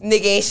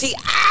 nigga, and she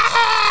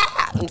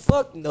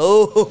fuck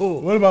no.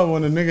 What about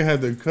when the nigga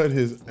had to cut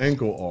his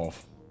ankle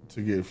off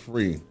to get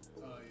free?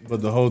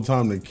 But the whole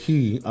time the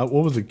key, what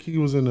was the key?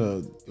 Was in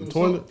the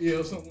toilet?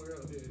 Yeah, somewhere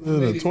else. Yeah. In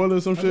the toilet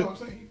or some shit? That's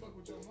what I'm saying. He fuck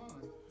with your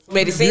mind.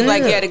 Made it seem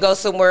like you had to go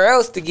somewhere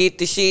else to get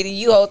the shit. And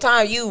you whole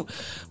time you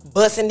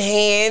busting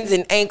hands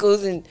and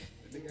ankles and.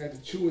 The nigga had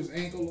to chew his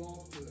ankle off.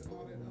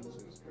 All that other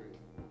shit was crazy.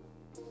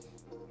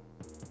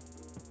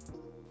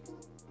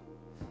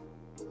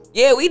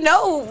 Yeah, we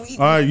know. All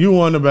right, you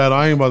won the battle.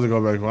 I ain't about to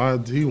go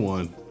back. He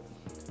won.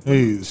 I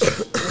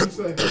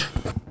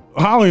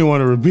don't even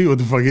want to repeat what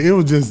the fuck. It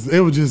was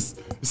just.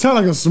 It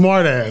sounded like a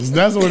smart ass.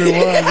 That's what it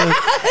was.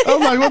 I'm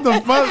like, what the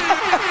fuck?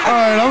 All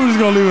right, I'm just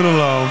gonna leave it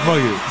alone. Fuck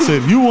it.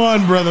 Shit, you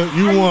won, brother.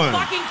 You won.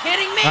 Are you fucking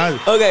kidding me?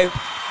 Okay.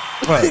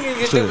 Right.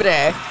 You stupid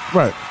ass.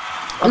 Right.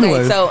 Okay,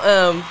 Anyway. so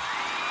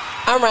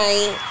all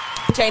right,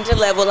 change the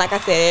level like I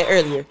said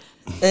earlier.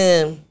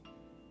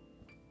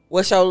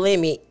 What's your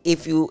limit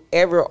if you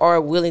ever are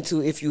willing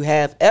to? If you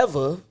have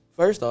ever,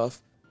 first off,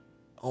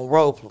 on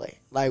role play.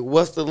 Like,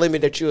 what's the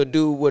limit that you'll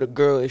do with a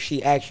girl if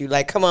she asks you,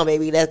 like, come on,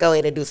 baby, let's go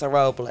ahead and do some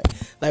role play?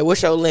 Like,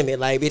 what's your limit?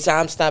 Like, bitch,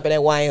 I'm stopping at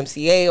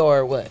YMCA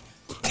or what?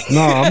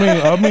 No, I mean,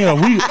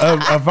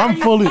 if I'm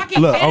fully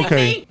look,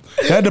 okay,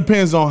 that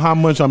depends on how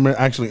much I'm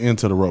actually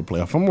into the role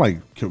play. If I'm like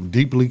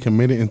deeply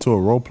committed into a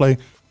role play,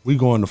 we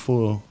going the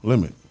full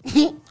limit.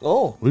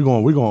 Oh, we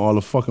going all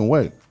the fucking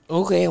way.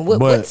 Okay, and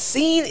what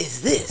scene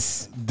is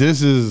this?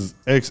 This is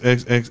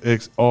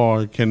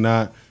XXXXR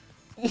cannot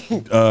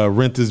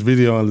rent this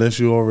video unless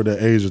you're over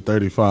the age of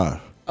 35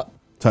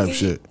 type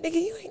shit. Nigga,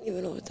 you ain't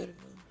even over 35.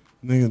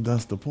 Nigga,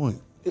 that's the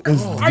point.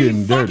 It's Are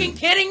getting you dirty. fucking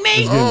kidding me?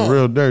 It's getting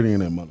real dirty in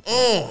that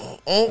motherfucker.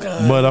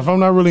 Okay. But if I'm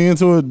not really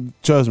into it,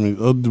 trust me,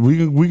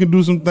 we can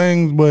do some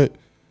things, but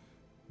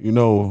you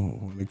know,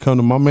 when it come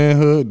to my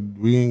manhood,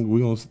 we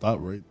gonna stop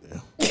right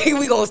there.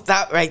 We gonna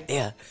stop right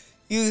there.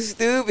 You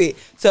stupid.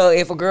 So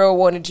if a girl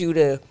wanted you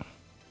to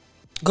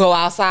go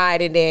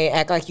outside and then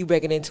act like you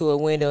breaking into a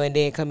window and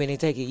then come in and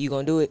take it, you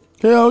gonna do it?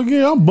 Hell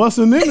yeah, I'm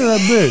busting into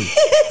that bitch.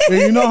 And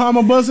you know how I'm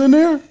gonna bust in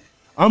there?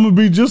 I'm gonna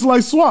be just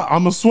like SWAT.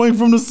 I'm gonna swing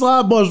from the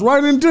side, bust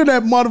right into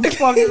that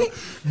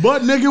motherfucker,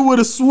 butt naked with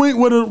a swing,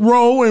 with a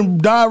roll,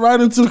 and dive right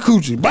into the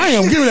coochie.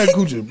 Bam, give me that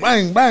coochie.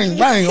 Bang, bang,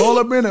 bang, all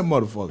up in that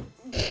motherfucker.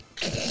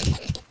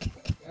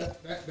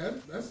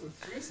 That's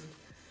expensive.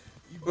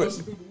 You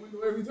busting through the window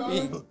every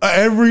time?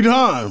 Every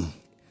time.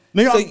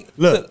 Nigga, So,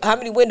 look, so how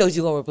many windows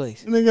you gonna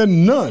replace? nigga,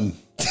 none.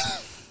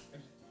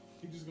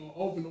 He just gonna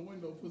open the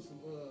window, put some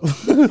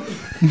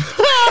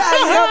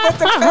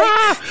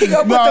He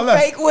gonna put the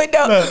fake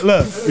window.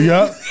 Look,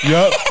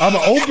 yup. I'm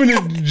gonna open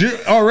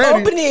it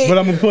already, Open it, but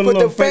I'm gonna put a put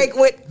little the fake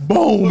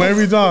boom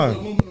every time.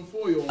 aluminum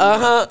foil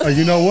on.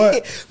 You know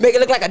what? Make it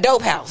look like a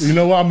dope house. You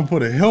know what? I'm gonna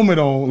put a helmet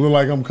on, look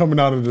like I'm coming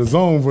out of the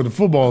zone for the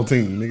football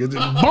team. Nigga,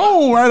 just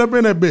boom, right up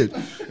in that bitch.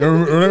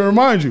 And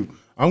remind you,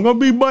 I'm gonna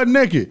be butt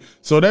naked.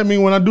 So that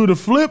means when I do the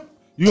flip,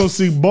 you gonna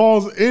see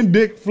balls and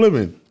dick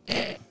flipping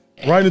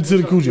right into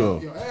the coochie hole.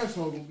 Your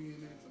asshole gonna be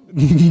in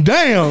there too.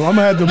 Damn, I'm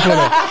gonna have to put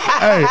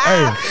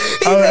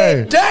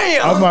hey,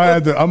 damn. I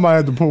might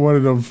have to put one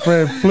of them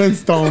Fred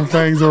Flintstone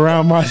things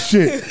around my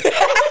shit.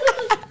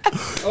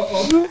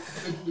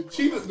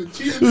 The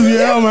cheetah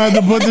Yeah, I'm gonna have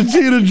to put the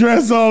cheetah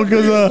dress on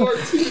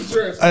because cheetah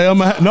dress. hey,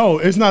 no,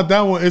 it's not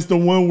that one. It's the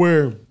one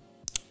where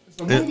It's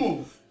a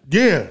moo-moo.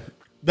 yeah,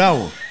 that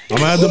one. I'm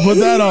gonna have to put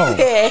that on.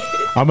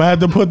 I'm gonna have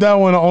to put that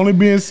one. Only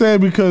being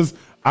said because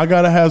I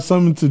gotta have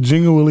something to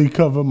genuinely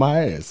cover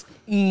my ass.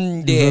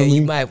 Yeah,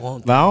 you might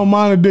want. Now, I don't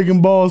mind a dick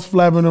and balls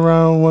flapping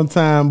around one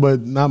time,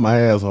 but not my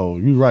asshole.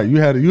 You right. You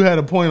had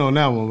a point on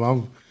that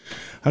one.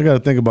 I got to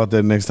think about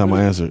that next time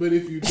I answer. But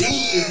if you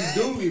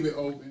do leave it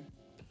open,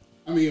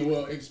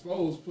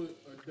 exposed, put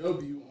a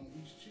W on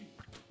each cheek.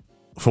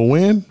 For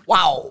when?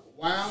 Wow.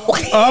 Wow.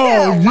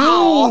 Oh, you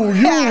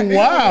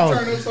wow.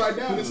 Turn upside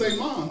down and say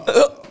mom.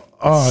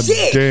 Oh,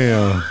 Shit.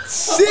 damn.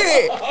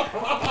 Shit.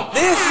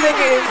 This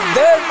nigga is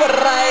done for the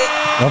night.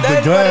 Up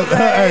the glass.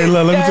 Hey,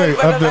 look, let me tell you.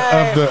 Up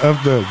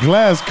the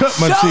glass cut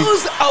my cheek.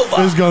 Show's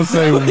over. It's gonna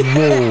say, whoa.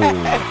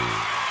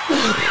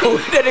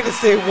 That nigga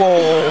said,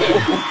 whoa.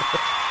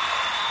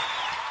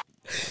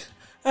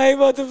 I ain't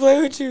about to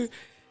play with you.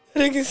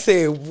 That nigga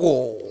said,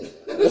 whoa.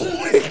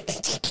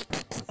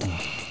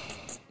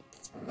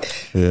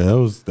 Yeah,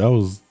 that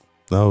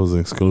was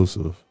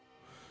exclusive.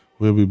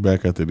 We'll be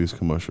back after these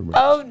commercial breaks.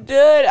 Oh,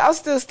 dude, I'm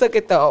still stuck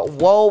at the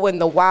whoa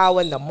and the wow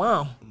and the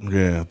mom.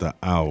 Yeah, the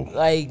ow.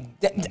 Like,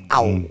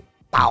 ow,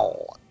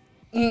 ow.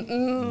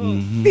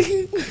 Mm-mm.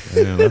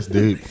 Yeah, that's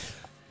deep.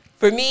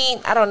 For me,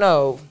 I don't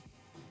know.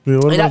 Yeah,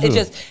 what about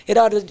you? It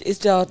all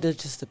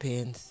just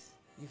depends.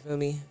 You feel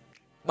me?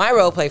 My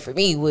role play for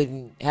me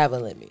wouldn't have a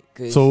limit.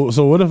 So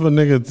what if a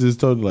nigga just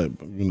told you, like,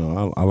 you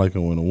know, I like it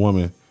when a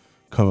woman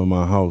come in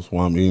my house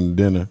while I'm eating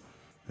dinner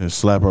and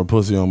slap her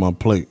pussy on my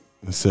plate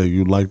and say,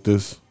 you like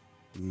this?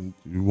 You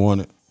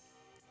want it?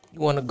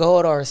 You want a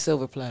gold or a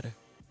silver platter?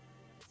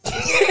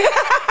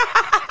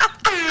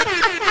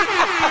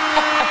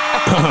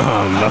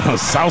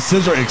 South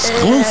Central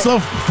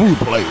exclusive food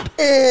plate.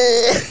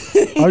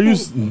 Are you?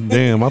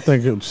 Damn, I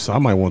think I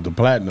might want the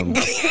platinum.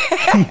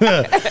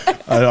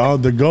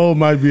 The gold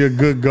might be a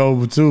good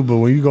gold too, but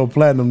when you go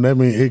platinum, that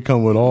means it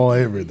come with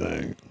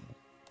everything.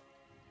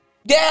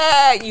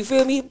 Yeah, you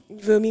feel me?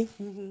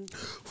 Mm-hmm.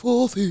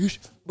 Full fish.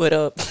 But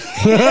Boy,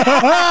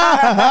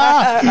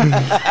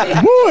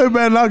 it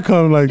better not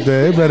come like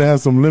that. It better have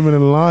some lemon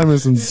and lime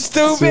and some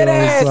stupid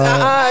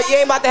ass. You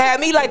ain't about to have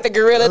me like the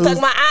gorilla. Talking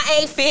about I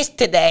ain't fish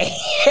today.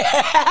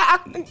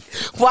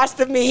 Watch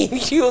the meme.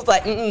 She was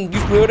like, you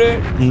feel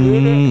that?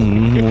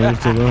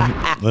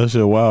 That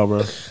shit wild,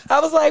 bro. I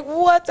was like,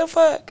 what the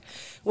fuck?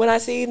 When I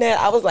seen that,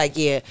 I was like,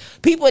 yeah.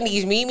 People in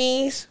these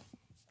memes.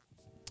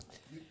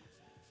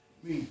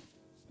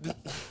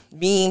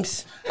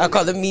 I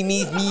call them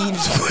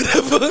memes,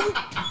 whatever.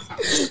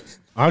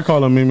 I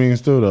call them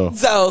memes too, though.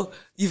 So,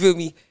 you feel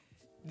me?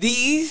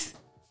 These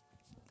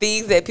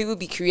things that people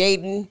be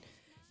creating,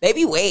 they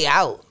be way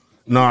out.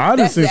 No, I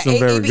just see some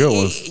very good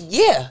ones.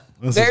 Yeah.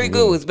 Very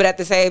good ones. But at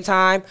the same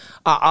time,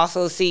 I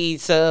also see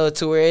some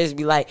to where it's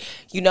be like,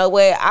 you know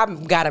what? I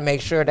got to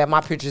make sure that my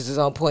pictures is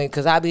on point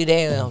because I be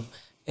damn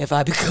if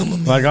I become a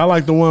meme. Like, I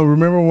like the one,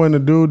 remember when the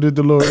dude did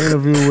the little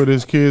interview with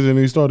his kids and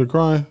he started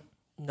crying?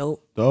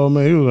 Nope. The old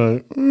man, he was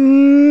like,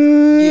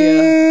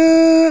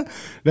 yeah.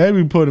 They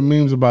be putting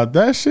memes about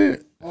that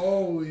shit.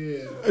 Oh,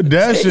 yeah.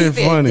 That shit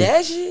funny.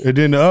 That shit? And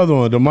then the other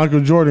one, the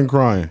Michael Jordan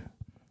crying.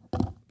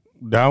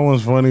 That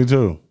one's funny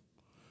too.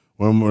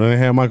 When they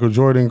had Michael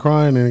Jordan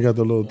crying and he got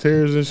the little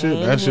tears and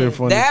shit, that shit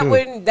funny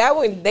too. That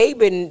one, they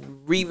been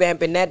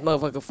revamping that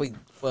motherfucker for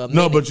a minute.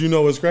 No, but you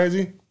know what's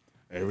crazy?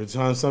 Every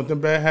time something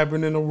bad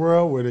happened in the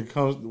world where it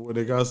got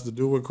to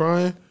do with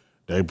crying,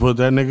 they put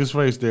that nigga's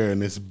face there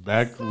and it's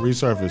back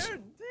resurfaced.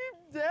 Deep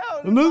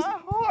down in my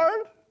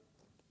heart,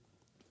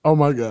 oh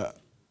my God.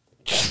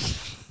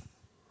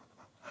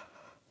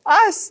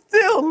 I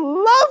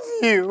still love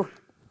you.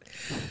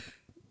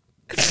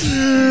 Oh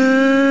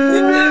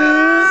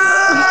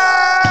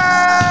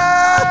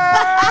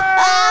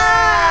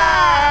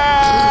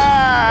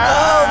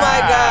my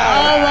God.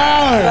 Oh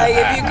my. Like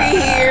if you can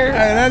hear.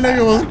 Hey, that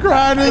nigga was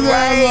crying his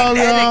ass off,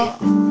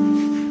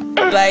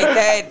 y'all. Like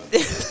that.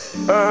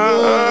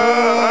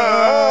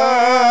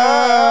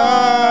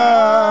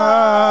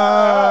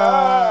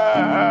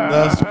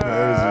 That's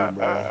crazy,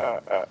 bro.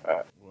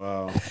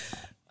 Wow.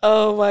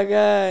 Oh my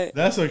God.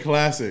 That's a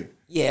classic.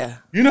 Yeah.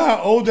 You know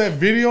how old that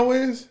video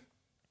is?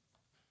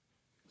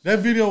 That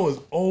video was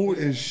old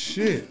as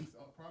shit.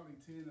 Probably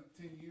 10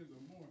 years or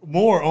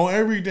more. More on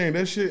everything.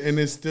 That shit, and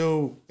it's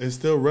still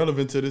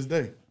relevant to this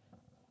day.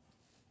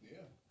 Yeah.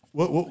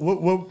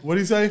 What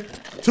he say?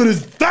 To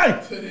this day.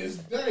 To this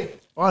day.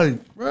 Like,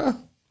 bruh.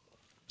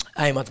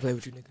 I ain't about to play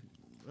with you, nigga.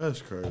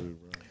 That's crazy,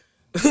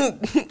 bro.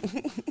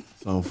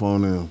 Some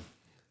phone in.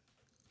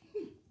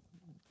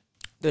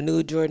 The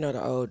new Jordan or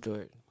the old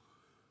Jordan?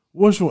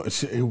 Which one?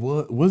 Shit, it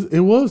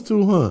was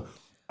too, huh?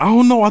 I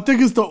don't know. I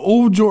think it's the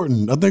old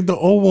Jordan. I think the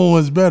old one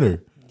was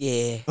better.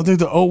 Yeah. I think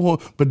the old one,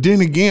 but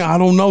then again, I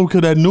don't know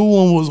because that new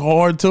one was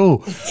hard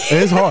too.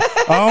 It's hard.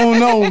 I don't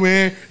know,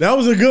 man. That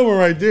was a good one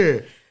right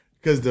there.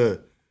 Because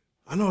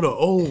I know the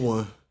old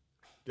one.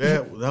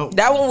 That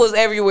one was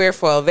everywhere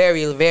for a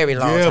very, very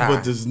long time. Yeah,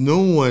 but this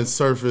new one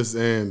surfaced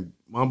and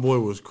my boy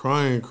was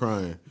crying.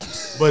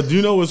 But do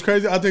you know what's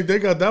crazy? I think they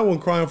got that one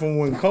crying from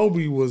when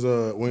Kobe was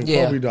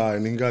Kobe died,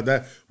 and he got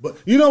that. But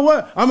you know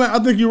what? I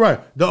think you're right.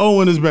 The old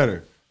one is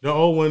better. I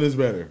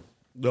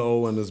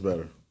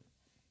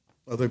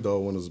think the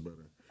old one is better.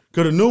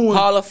 Cause the new one,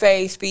 Hall of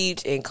Fame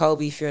speech and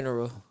Kobe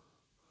funeral.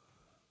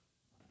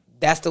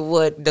 That's the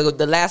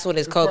last one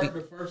is Kobe.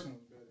 The first one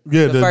was better.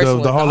 yeah, the first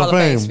one, the Hall of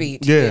Fame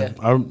speech. Yeah,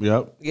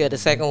 Yeah. yep. The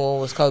second one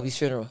was Kobe's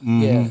funeral.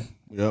 Mm-hmm. Yeah.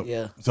 Yep.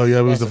 Yeah. So yeah,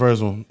 it was That's the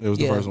first one. It was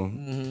the yeah. first one.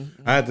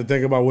 Mm-hmm. I had to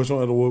think about which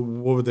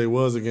one, what they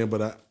was again, but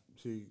that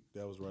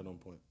was right on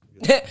point.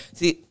 Yeah.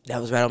 See, that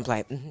was right on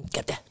point. Mm-hmm.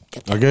 Got that.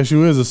 I guess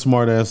you is a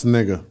smart ass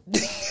nigga.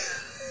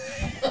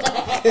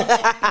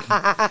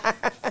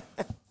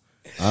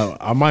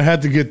 I I might have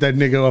to get that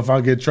nigga if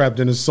I get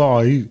trapped in a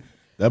saw.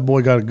 That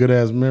boy got a good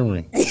ass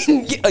memory.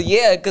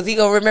 Yeah, because he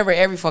gonna remember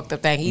every fucked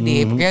up thing he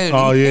did.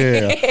 Oh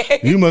yeah,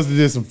 you must have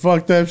did some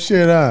fucked up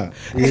shit, huh?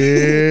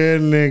 Yeah,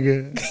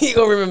 nigga. He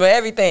gonna remember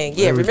everything.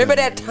 Yeah, remember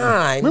that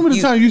time. Remember the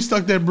time you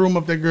stuck that broom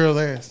up that girl's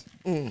ass?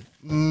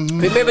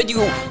 Remember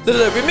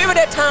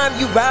that time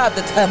you robbed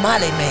the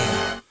tamale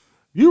man.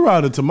 You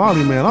robbed a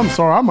tamale man. I'm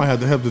sorry, I might have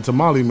to help the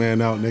tamale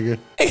man out, nigga.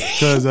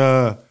 Cause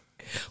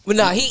Well,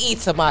 no, he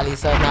eats tamales,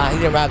 so nah, he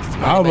didn't rob the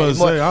tamale I was man. about to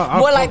say, I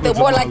more fuck like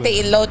with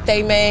the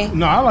elote man.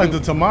 no, I like the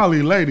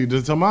tamale lady.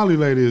 The tamale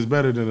lady is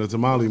better than the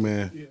tamale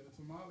man. Yeah,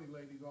 the tamale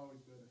lady's always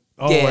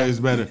better. Always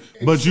better.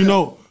 But you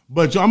know,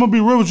 I'm gonna be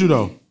real with you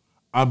though.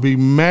 I be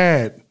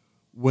mad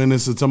when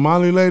it's a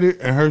tamale lady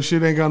and her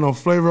shit ain't got no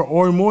flavor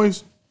or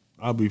moist.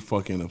 I'll be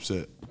fucking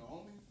upset.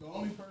 The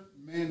only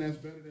man that's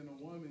better than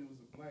a woman was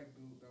a black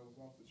dude that was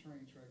off the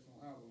train tracks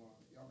on Avalon.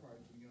 Y'all probably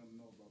too young to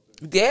know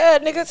about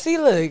that. Yeah, nigga, see,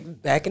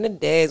 look, back in the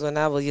days when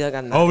I was young,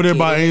 I Over there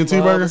by A&T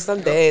Burger? Some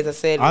days I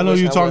said, I know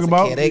you talking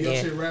about. Y'all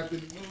Again. shit wrapped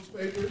in the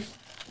newspapers.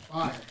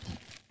 Fire.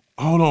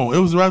 Hold on, it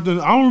was wrapped in.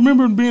 I don't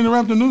remember it being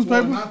wrapped in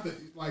newspaper.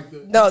 Well,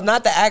 No,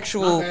 not the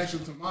actual,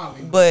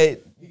 tamale.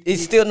 but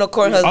it's still no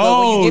corn husband. Oh,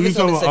 when you you give it to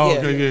talking him,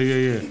 about? so,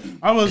 Yeah.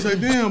 I was say,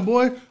 damn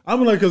boy. I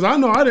was like, cause I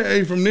know I done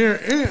ate from there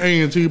and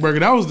A&T Burger.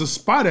 That was the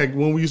spot at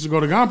when we used to go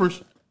to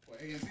Gompers.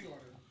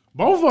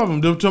 Both of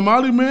them, the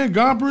tamale man,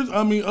 Gompers.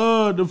 I mean,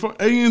 the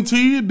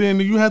A&T. Then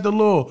you had the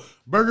little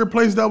burger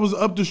place that was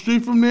up the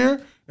street from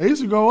there. They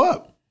used to go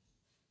up.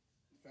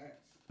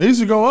 They used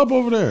to go up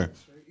over there.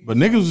 But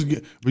niggas was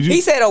get. But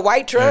he said a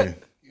white truck. Hey.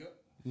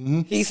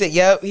 He said,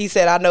 "Yep." He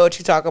said, "I know what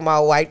you're talking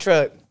about, white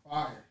truck."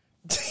 Fire.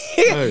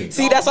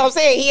 See, that's what I'm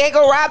saying. He ain't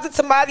gonna rob the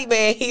tamale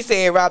man. He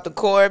said rob the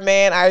corn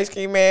man, ice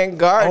cream man,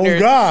 gardener. Oh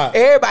God!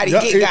 Everybody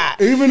get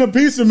got. Even the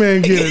pizza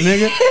man get it,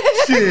 nigga.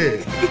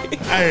 Shit.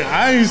 Hey,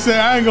 I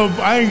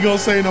ain't gonna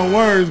say no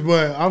words,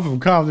 but I'm from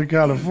Compton,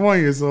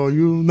 California, so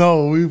you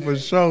know we for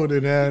sure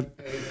did that.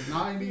 Hey, the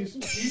 90s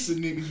pizza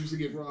niggas used to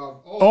get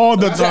robbed all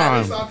the That's how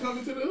time. they started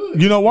coming to the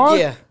hood. You know why?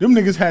 Yeah. Them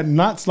niggas had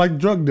knots like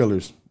drug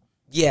dealers.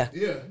 Yeah.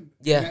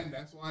 Yeah.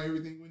 That's why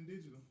everything went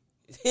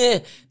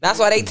digital. That's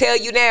why they tell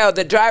you now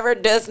the driver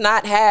does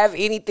not have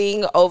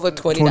anything over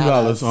 $20.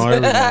 $20 on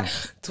everything.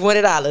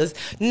 $20.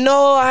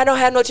 No, I don't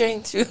have no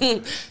change.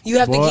 You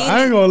have Boy, to get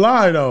I ain't gonna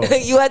lie though.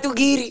 it. You have to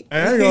get it.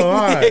 I ain't gonna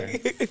lie.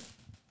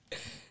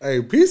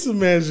 Hey, pizza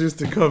man used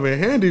to come in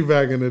handy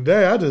back in the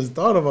day. I just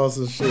thought about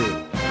some shit.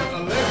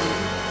 Allegedly.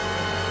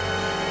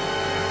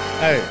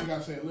 Hey. You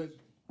gotta say allegedly.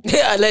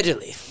 Yeah,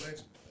 allegedly.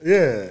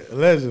 Yeah,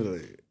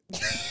 allegedly.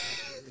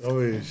 I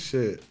mean,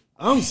 shit.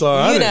 I'm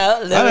sorry. You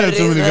I didn't have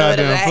too many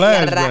goddamn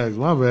flashbacks.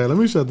 My bad. Let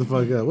me shut the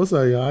fuck up. What's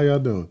up, y'all? How y'all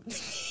doing?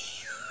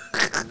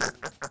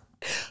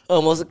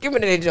 Almost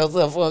incriminated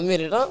yourself for a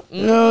minute, huh?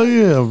 Hell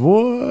yeah,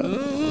 boy.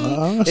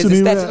 Is the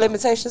statute of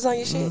limitations on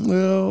your shit?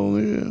 Hell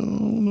yeah, I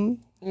don't know.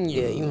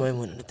 Yeah, you might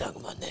want to talk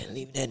about that.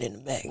 Leave that in the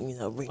back. You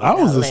know, bring I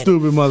was a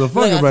stupid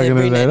motherfucker back in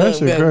the day. That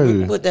shit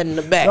crazy. Put that in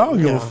the back. I don't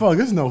give a fuck.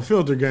 There's no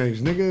filter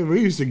gangs, nigga.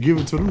 We used to give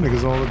it to them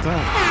niggas all the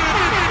time.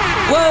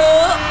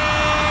 Well,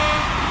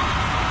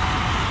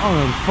 I don't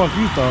know what the fuck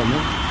you thought,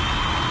 man.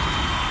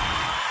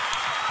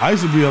 I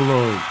used to be a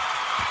little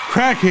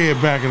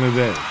crackhead back in the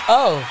day.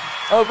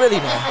 oh, really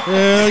now?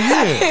 Hell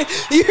yeah.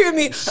 You hear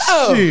me?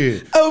 Oh,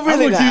 Shit. oh,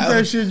 really I'm gonna now? keep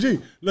that shit G.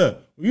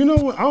 Look, you know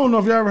what? I don't know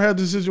if y'all ever had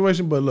this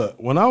situation, but look,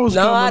 when I was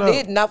No, I coming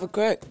up, did not for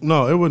crack.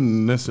 No, it wasn't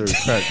necessarily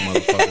crack,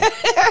 motherfucker.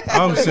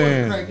 I'm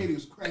saying Crackhead, it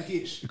was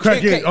crackish.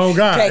 crackhead. Oh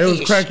God, it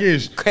was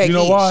crackish. You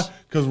know Crackish. why?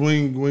 Because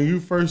when you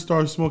first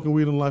start smoking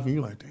weed in life, and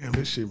you're like, damn,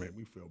 this shit make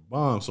me feel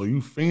bomb. So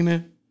you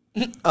fiending.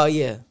 Oh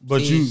yeah,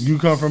 But you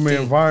come from an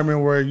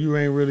environment where you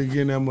ain't really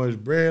getting that much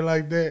bread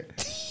like that.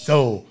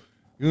 So,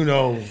 you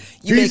know,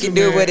 You make pizza it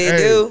do man, what it hey,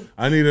 do.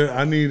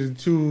 I needed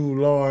 2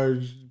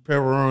 large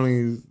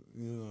pepperonis,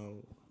 you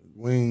know,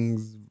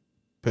 wings,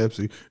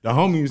 Pepsi. The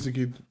homie used to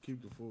keep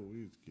the food. We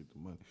used to keep the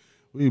money.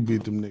 We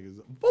beat them niggas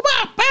up.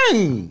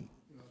 Bang!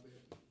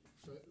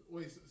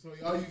 Wait, so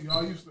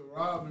y'all used to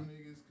rob them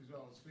niggas because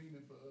y'all was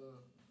fiending for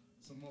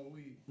some more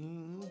weed.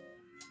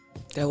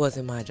 that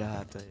wasn't my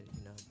job, but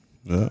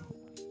Yeah.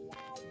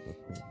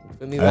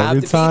 for me, rob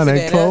Every the time pizza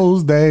they man,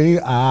 close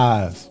their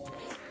eyes,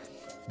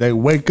 they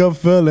wake up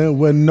feeling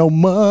with no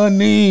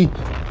money.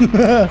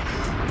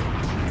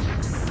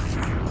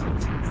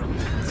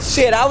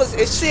 Shit, I was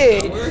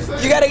shit. You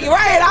gotta get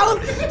right.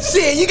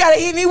 You gotta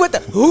hit me with the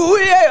who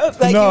yeah.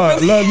 Like, No, you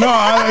feel me?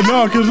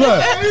 no, cause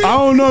look, I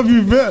don't know if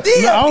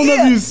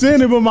Yeah. you've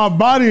seen it, but my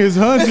body is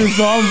hunching,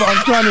 so I'm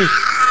trying to.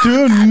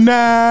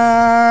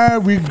 Tonight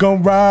we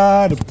gon'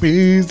 ride a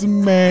pizza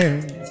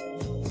man.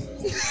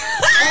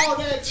 All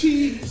that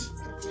cheese.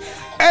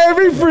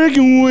 Every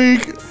freaking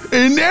week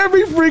and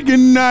every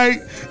freaking night,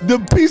 the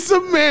pizza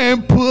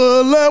man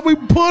pull up. We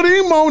put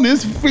him on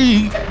his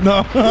feet.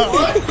 No,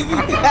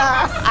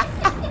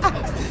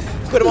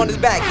 Put him on his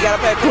back. You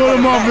gotta pull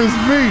him off back. his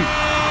feet.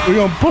 We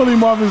gonna pull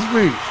him off his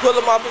feet. Pull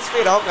him off his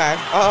feet. Okay.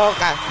 Oh,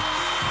 okay.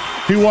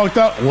 He walked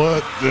out.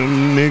 What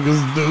them niggas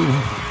do?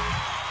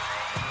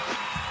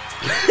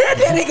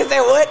 That nigga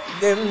said what?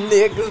 Them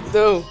niggas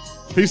do.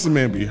 Pizza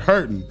man be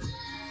hurting.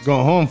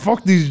 Going home,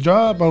 fuck these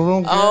jobs. I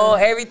don't care. Oh,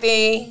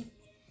 everything.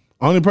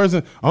 Only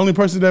person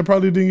that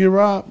probably didn't get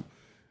robbed,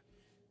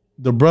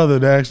 the brother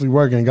that actually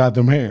working and got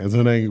them hands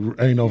and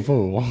ain't no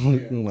fool.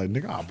 I'm like,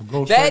 nigga, I'll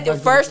go straight back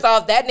First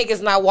off, that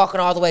nigga's not walking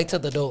all the way to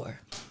the door.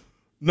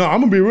 No, I'm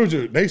gonna be real with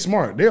you. They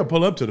smart. They'll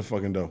pull up to the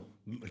fucking door.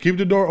 Keep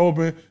the door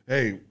open.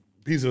 Hey,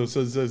 pizza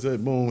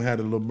said boom, had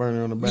a little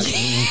burner on the back.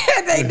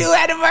 They do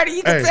have the murder.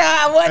 You can tell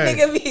how one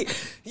nigga be.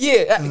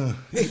 Yeah.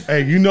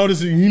 Hey, you know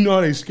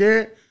they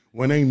scared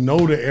when they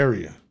know the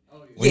area.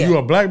 When you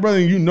a black brother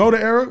and you know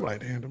the area,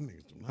 like, damn, them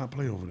niggas do not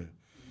play over there.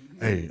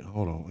 Hey,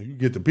 hold on. You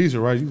get the pizza,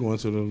 right? You go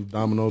into the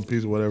Domino's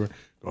pizza, whatever,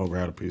 go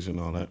grab a pizza and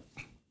all that.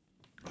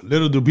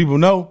 Little do people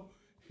know,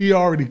 he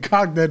already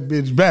cocked that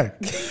bitch back.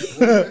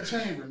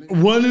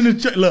 One in the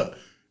chamber. Look,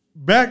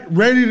 back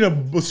ready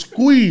to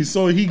squeeze.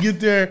 So he get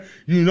there,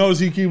 you notice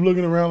he keep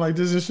looking around like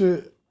this and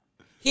shit.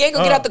 He ain't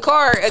gonna get out the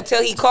car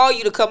until he call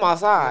you to come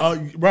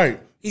outside. Right.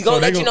 He's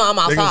gonna let you know I'm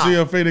outside. They gonna see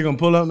your face, they gonna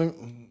pull up,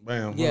 nigga.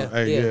 Bam. Yeah,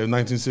 Hey, yeah.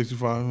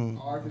 1965.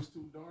 Or if it's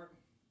too dark,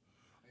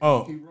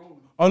 Oh. keep rolling.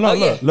 Oh,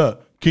 no,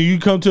 look. Can you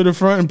come to the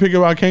front and pick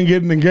up? I can't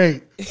get in the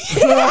gate.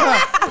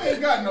 I ain't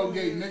got no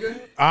gate, nigga.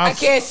 I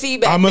can't see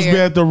back I must there. be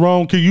at the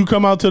wrong. Can you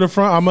come out to the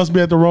front? I must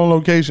be at the wrong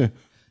location.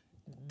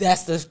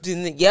 That's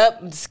yep.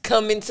 It's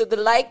coming to the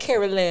light,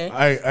 Carolyn.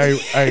 Hey,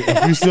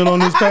 if you still on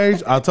this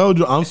page, I told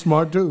you I'm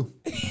smart too.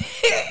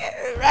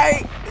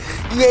 Right?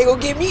 You ain't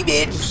gonna get me,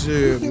 bitch.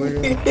 Shit,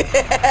 nigga.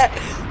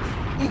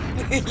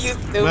 You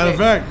stupid. Matter of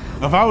fact,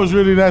 if I was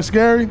really that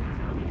scary,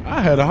 I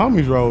had a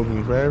homies roll with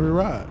me for every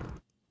ride.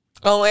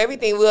 On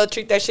everything, we'll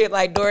treat that shit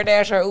like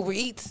DoorDash or Uber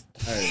Eats.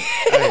 Hey,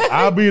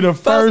 I'll be the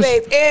first.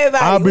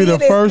 Everybody, I'll be the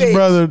first bitch.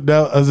 brother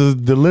that as a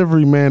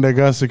delivery man that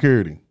got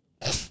security.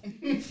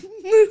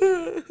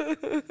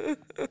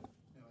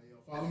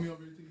 Follow me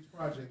over here to these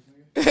projects,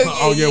 nigga.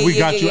 Oh yeah, we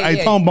got you.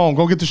 Hey, Tone Bone,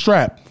 go get the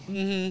strap.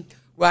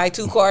 Ride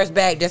 2 cars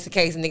back just in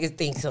case niggas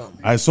think something.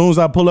 As soon as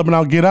I pull up and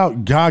I'll get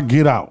out, God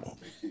get out.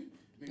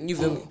 You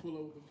feel me? Pull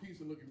up with a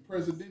pizza looking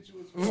presidential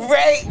as fuck.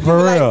 Right?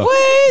 For Like, real.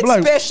 what?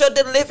 Like- Special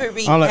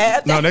delivery. I'm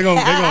like, no, they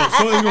gonna,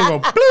 soon they gonna go,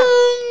 bling,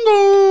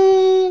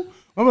 boom.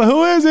 I'm like,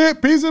 who is it?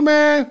 Pizza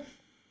man.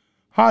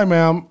 Hi,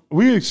 ma'am.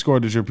 We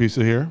escorted your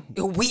pizza here.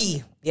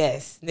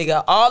 Yes,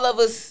 nigga, all of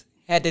us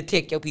had to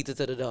take your pizza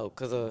to the door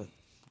because the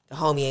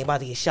homie ain't about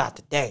to get shot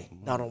today.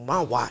 Not on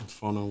my watch.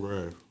 Phone on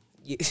grave.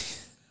 Yeah.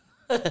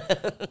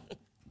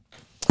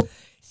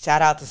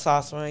 Shout out to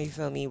Sauce Run, you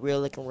feel me?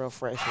 Real looking, real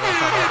fresh. You know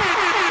what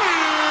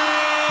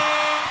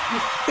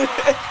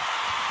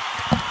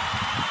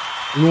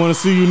I'm We want to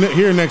see you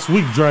here next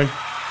week, Dre.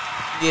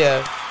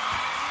 yeah.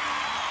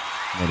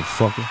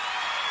 Motherfucker.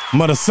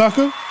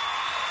 Mothersucker.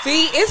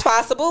 See, it's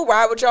possible.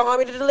 Ride with your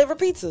homie to deliver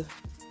pizza.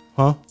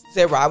 Huh?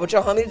 Said ride with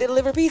your homie to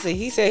deliver pizza.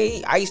 He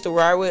said I used to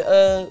ride with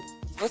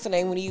what's the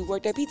name when he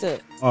worked at Pizza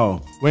Hut?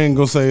 Oh, we ain't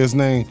gonna say his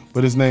name,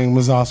 but his name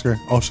was Oscar.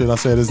 Oh shit, I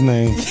said his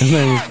name. His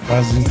name was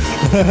Oscar.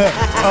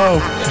 Oh,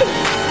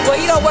 Well,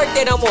 he don't work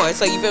there no more,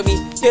 so you feel me?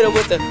 Hit him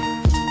with the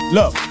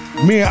look,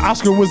 me and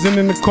Oscar was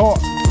in the car.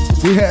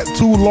 We had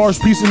 2 large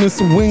pieces and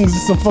some wings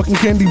and some fucking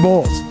candy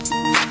balls.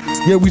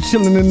 Yeah, we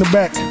chilling in the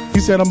back. He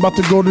said, I'm about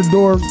to go to the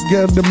door,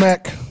 get the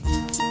Mac.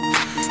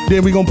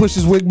 Then we gonna push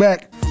his wig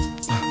back.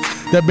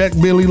 That back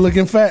Billy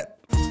looking fat.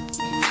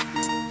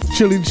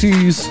 Chili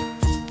cheese.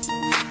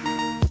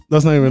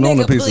 That's not even on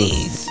the nigga, pizza.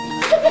 please.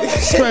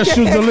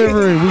 Special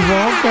delivery. We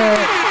want that.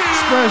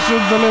 Special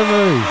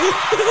delivery.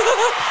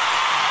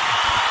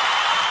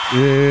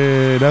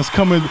 Yeah, that's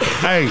coming.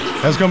 Hey,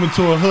 that's coming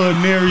to a hood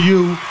near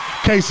you.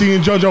 KC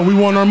and JoJo, we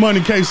want our money,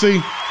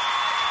 KC.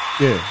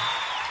 Yeah.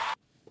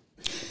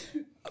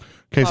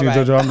 KC All right.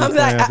 and JoJo, I'm just I'm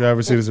playing. like, If you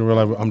ever see this in real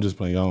life, I'm just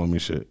playing. Y'all owe me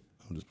shit.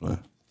 I'm just playing.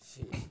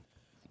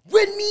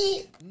 Bring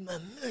me my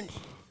money.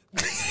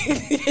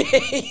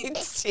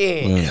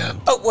 Shit. Yeah.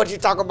 Oh, what you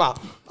talking about?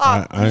 I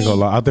ain't gonna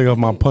lie. I think if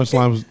my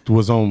punchline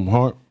was on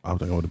hard, I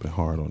think I would have been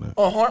hard on that.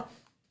 Uh-huh.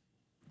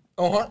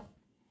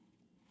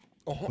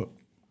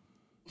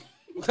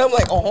 I'm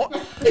like,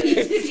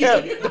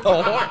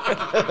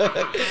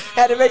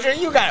 Had to make sure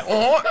you got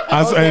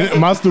I say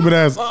my stupid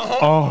ass.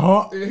 Like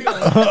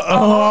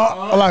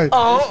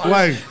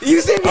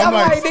You see me? I'm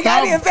like, nigga, I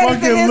stop didn't finish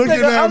fucking this looking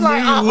nigga. at I'm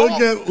like,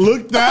 me.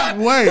 Look that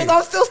way. Because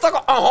I'm still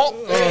stuck on,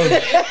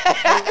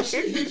 She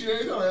hit you,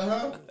 and you're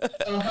like,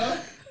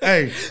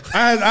 Hey,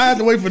 I had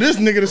to wait for this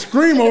nigga to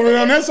scream over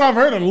there, and that's how I've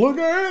heard him look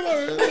at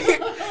her.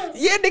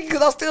 Yeah, nigga,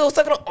 because I'm still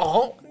stuck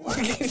on,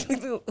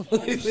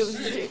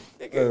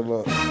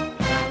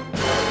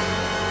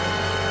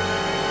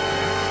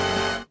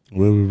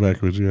 We'll be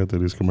back with you after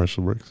these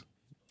commercial breaks.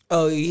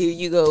 Oh, here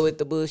you go with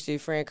the bullshit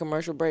friend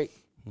commercial break.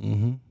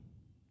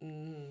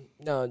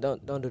 No,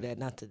 don't do that.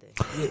 Not today.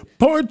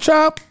 Pork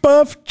chop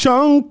buff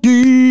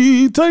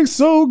chunky, tastes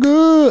so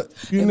good.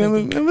 You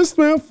never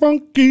smell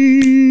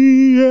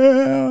funky.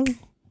 Yeah.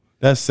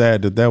 That's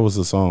sad that was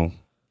a song.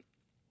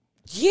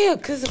 Yeah,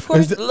 because of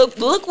course,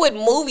 look what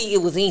movie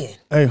it was in.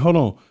 Hey, hold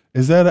on.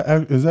 Is that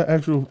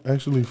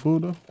actually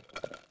food though?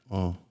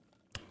 Oh.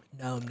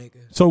 Dumb nigga.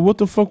 So what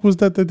the fuck was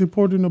that they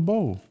poured in the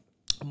bowl?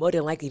 More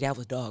than likely, that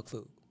was dog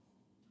food.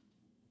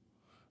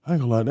 I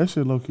ain't gonna lie, that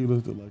shit low key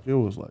looked like it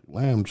was like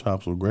lamb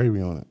chops with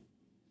gravy on it.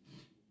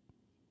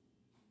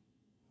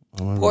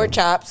 Oh, Pork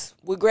chops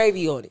with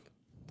gravy on it.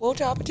 Pork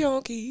chop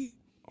junkie.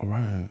 All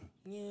right.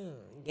 Yeah.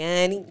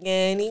 Got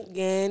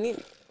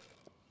it.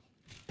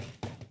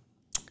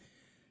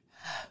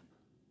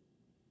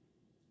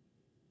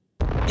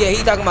 Yeah,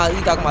 he talking about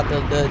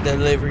the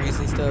deliveries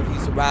and stuff. He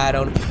used to ride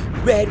on it.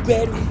 Red,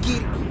 we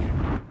get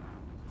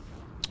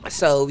it.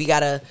 So we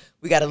gotta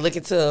look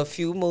into a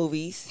few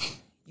movies.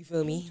 You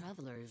feel me?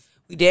 Travelers.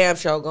 We damn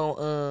sure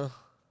gon'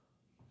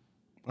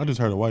 I just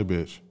heard a white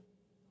bitch.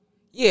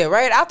 yeah,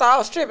 right. I thought I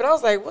was tripping. I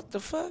was like, what the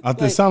fuck?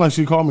 It sound like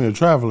she called me a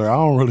traveler. I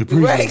don't really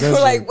appreciate Right,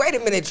 that. like, shit. wait a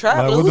minute,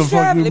 traveler. Like, what Who's the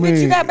fuck you traveling? Bitch,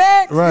 mean? you got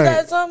bags? Right. You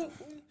got something?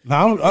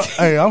 Now,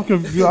 I'm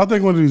confused. I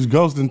think one of these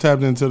ghosts done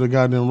tapped into the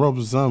goddamn rope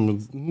or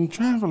something.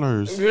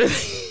 Travelers.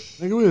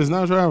 Nigga, we is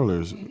not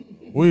travelers.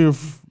 We're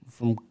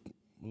from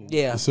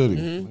Yeah. the city.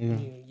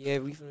 Mm-hmm. Yeah,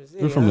 we from the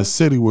city. We're from the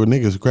city where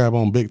niggas grab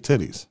on big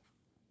titties.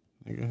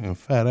 Nigga, and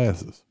fat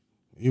asses.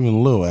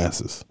 Even little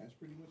asses.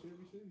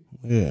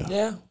 Yeah.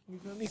 Yeah. You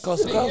feel me?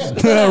 Coast to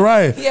coast. Yeah,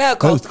 right. Yeah,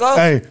 coast to coast.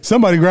 Hey,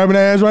 somebody grabbing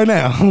that ass right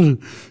now.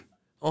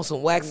 On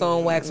some wax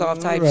on, wax off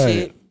type Right.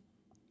 shit.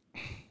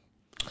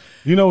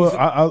 You know what?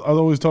 I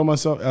always told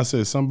myself, I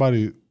said,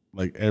 somebody,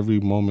 like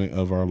every moment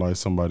of our life,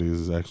 somebody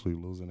is actually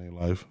losing their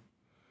life.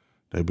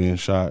 They being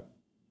shot.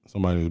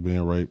 Somebody is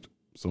being raped.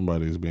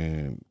 Somebody is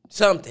being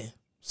Something.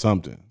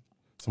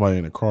 Somebody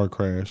in a car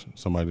crash.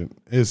 Somebody.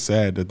 It's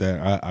sad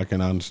that I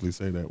can honestly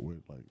say that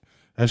with like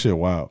that shit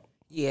wild.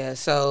 Yeah,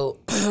 so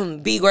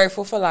be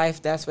grateful for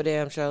life. That's for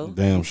damn sure.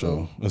 Damn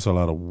sure. That's a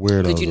lot of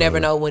weirdos. Because you never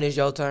out there. know when it's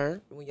your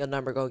turn, when your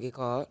number go get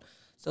called.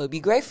 So be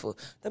grateful.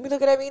 Let me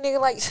look at that nigga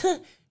like,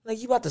 like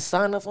you about to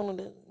sign up on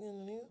the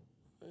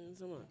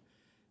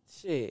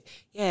shit.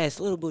 Yes,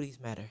 little booties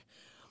matter.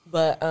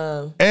 But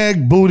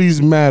Egg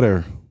booties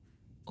matter.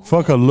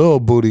 Fuck a little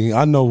booty.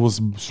 I know what's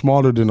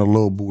smaller than a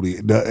little booty.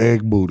 The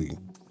egg booty.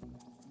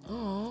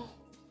 oh,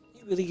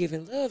 you really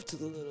giving love to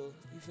the little,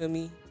 you feel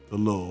me? The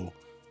little.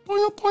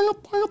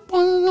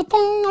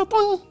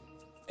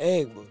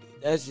 Egg booty.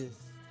 That's just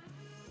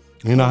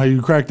You know how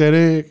you crack that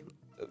egg?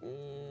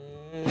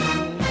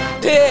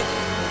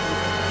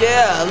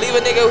 yeah, leave a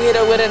nigga hit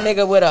her with a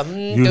nigga with a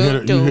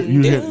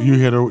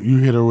You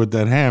hit her with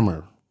that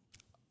hammer.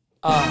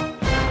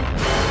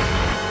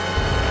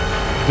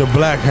 The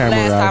black hammer.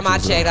 Last time I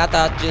actually. checked, I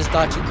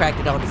thought you cracked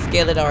it on the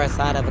skillet or a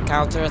side of a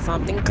counter or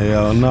something.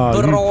 Hell no.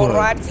 Put it you on put-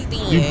 right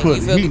then. you put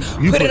feel me? heat-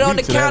 you Put it on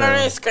heat the to that counter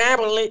ass. and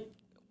scramble it.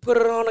 Put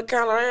it on the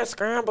counter and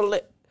scramble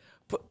it.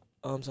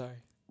 Oh, I'm sorry.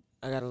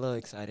 I got a little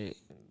excited.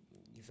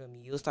 You feel me?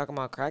 You was talking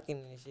about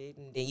cracking and shit,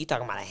 and then you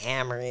talking about a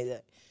hammer.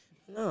 And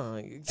no.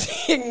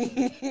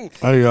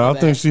 Hey, I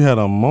think she had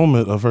a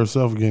moment of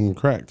herself getting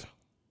cracked.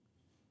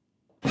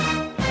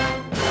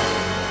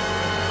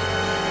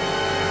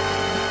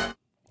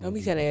 Don't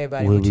be telling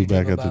everybody We'll what be you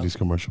back dream after about. these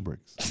commercial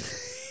breaks.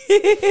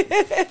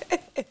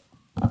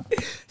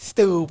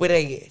 Stupid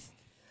ass.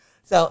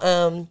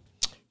 So,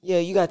 yeah,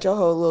 you got your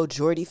whole little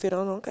Jordy fit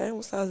on. Okay,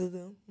 what size is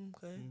them?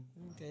 Okay.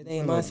 They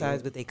ain't my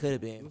size, but they could have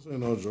been. This ain't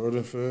no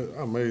Jordan fit.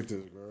 I made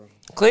this, girl.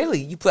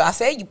 Clearly, I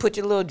said you put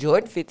your little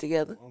Jordan fit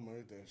together. I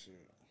made that shit.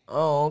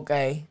 Oh,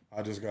 okay.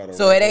 I just got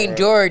So it ain't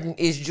Jordan,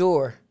 it's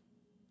Jor.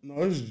 No,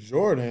 it's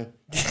Jordan,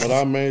 but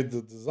I made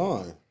the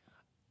design.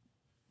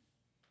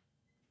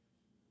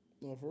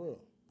 No, for real.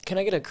 Can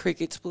I get a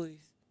crickets, please?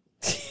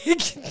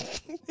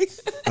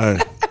 Hey,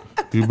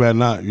 you better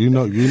not. You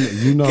know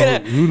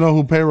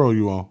who payroll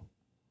you on.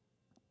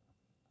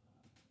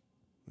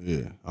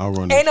 Yeah, I'll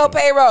run. Ain't no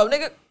payroll,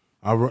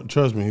 nigga.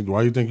 Trust me.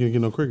 Why you think you didn't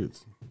get no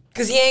crickets?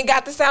 Because he ain't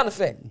got the sound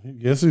effect.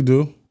 Yes, he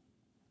do.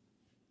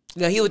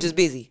 No, he was just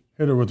busy.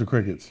 Hit her with the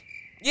crickets.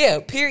 Yeah,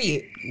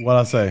 period. What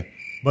I say?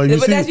 But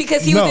That's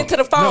because he was into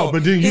the phone. No,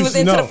 but then he you was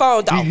see, into no, the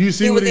phone, dog. You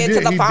see he what was he into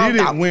did? the He phone, did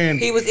it dog. when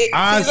he was.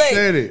 I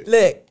said it.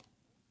 Look.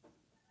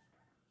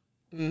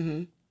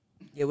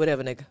 Yeah,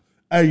 whatever, nigga.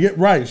 Hey, yeah,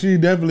 right. She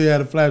definitely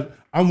had a flash.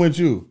 I'm with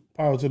you.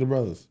 Power to the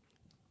brothers.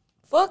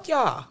 Fuck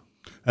y'all.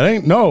 It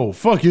ain't no.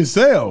 Fuck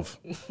yourself.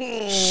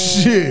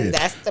 Shit.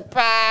 That's the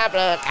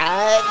problem.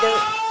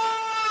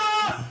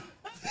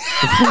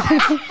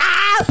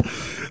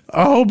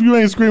 I hope you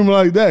ain't screaming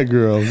like that,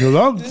 girl. Because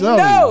I'm telling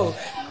No,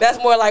 that's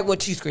more like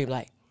what you scream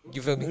like.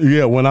 You feel me? you.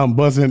 Yeah, when I'm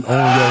buzzing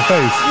on your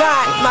face.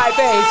 Not my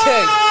face.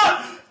 Hey.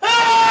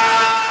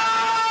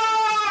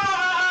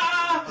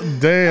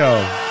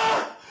 Damn.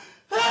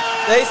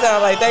 They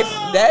sound like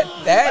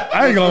that.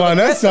 I ain't gonna lie.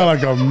 That sound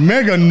like a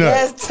mega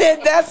nut.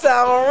 That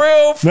sound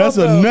real. That's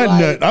a fucking nut like,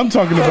 nut. I'm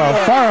talking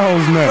about fire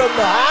hose nut.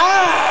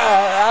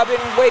 I've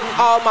been waiting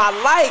all my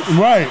life.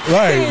 Right,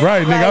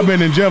 nigga. I've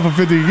been in jail for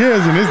 50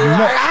 years and this is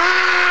not.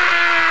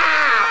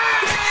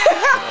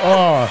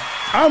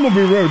 I'm gonna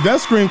be real. That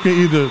scream can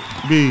either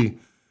be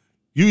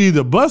you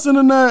either busting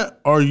a nut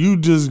or you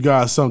just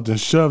got something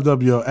shoved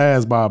up your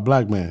ass by a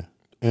black man.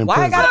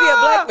 Why it gotta be a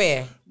black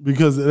man?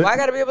 Because Why I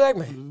gotta be a black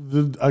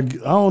man? I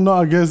don't know.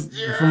 I guess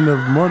from the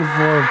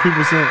metaphor of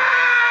people saying,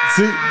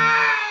 see,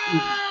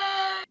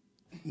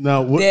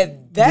 now what?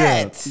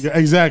 That yeah,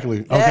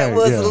 exactly. That okay,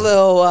 was yeah. a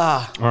little.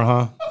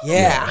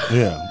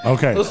 Yeah.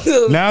 Okay.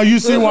 Now you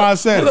see why I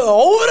said it.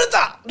 Over the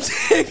top.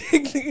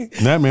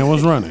 That man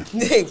was running.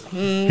 He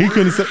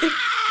couldn't say.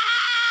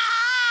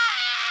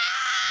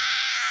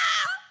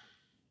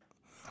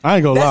 I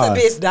ain't gonna lie.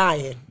 That's a bitch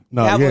dying.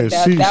 No, that yeah, was,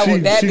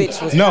 that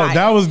bitch was no, dying.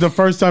 that was the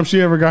first time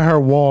she ever got her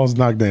walls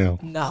knocked down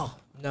No,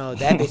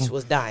 that bitch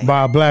was dying.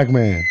 by a black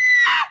man.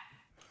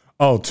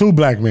 Oh, 2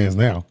 black men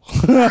now.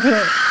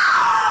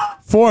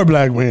 4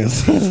 black men.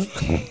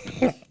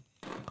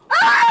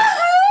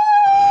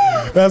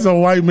 That's a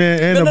white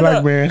man and a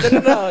black man.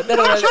 No.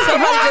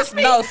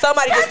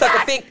 Somebody just took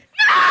a finger.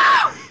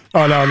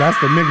 Oh no, that's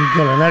the nigga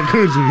killing that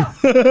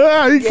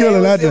coochie. He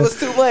killing that. It was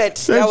too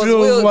much. That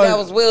That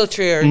was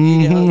wheelchair.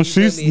 You know,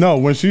 She's no.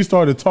 When she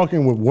started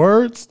talking with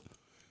words,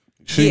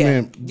 she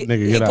meant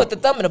nigga he get out. put the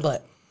thumb in the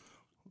butt.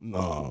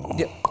 No,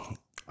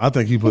 I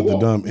think he put the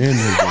thumb in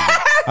his.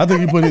 I think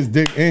he put his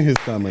dick in his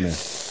thumb in there.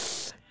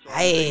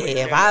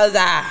 Hey, why was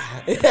I?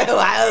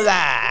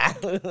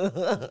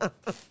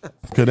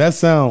 Cause that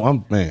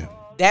sound, man.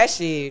 That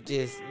shit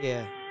just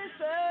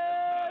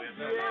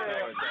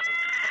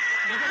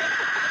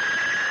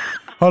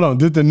Hold on,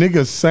 did the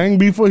nigga sing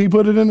before he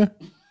put it in there?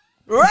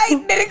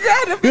 Right, did it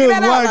grab to He figure was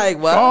that out? Like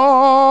what?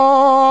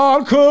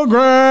 Oh,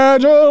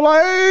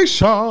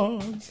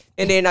 congratulations.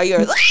 And then now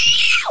you're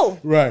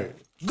Right.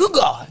 good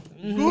God.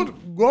 Good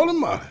God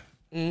Almighty.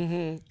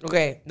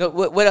 Okay, no,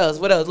 what else?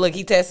 What else? Look,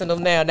 he testing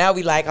them now. Now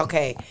we like,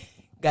 okay,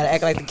 gotta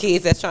act like the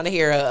kids that's trying to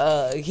hear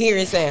a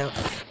hearing sound.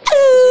 Is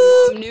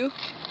your mom new?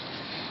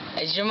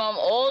 Is your mom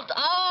old?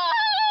 Oh!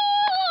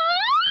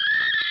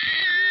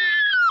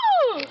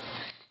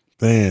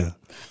 Damn.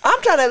 I'm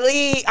trying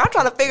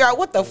to figure out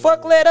what the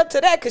fuck led up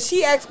to that, because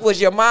she asked, was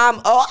your mom,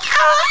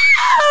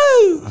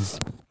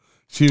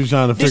 She was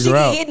trying to Did she figure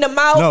get out. hit in the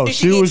mouth? No, Did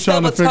she she was get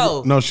trying to stub a figure.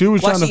 toe? No, she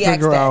was Why trying to she asked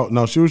figure that? out.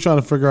 No, she was trying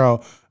to figure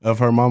out if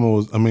her mama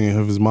was. I mean,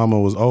 if his mama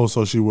was old,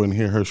 so she wouldn't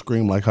hear her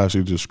scream like how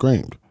she just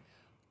screamed.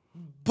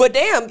 But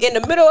damn, in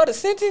the middle of the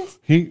sentence?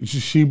 He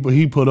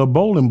put a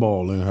bowling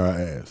ball in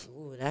her ass.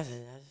 Ooh, that's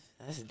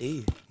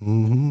deep.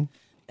 Mm-hmm.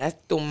 That's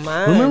too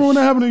much. Remember when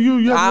that happened to you?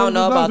 You had to I go don't to the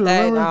know about doctor, that.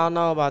 remember? I don't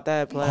know about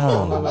that. Play. I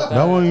don't know about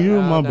that wasn't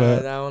you, my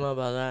bad. I don't know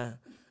about that.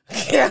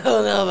 I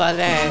don't know about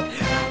that.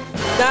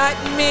 Not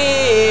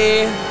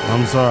me.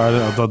 I'm sorry,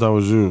 I thought that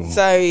was you.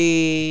 Sorry,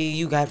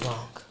 you got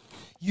wrong.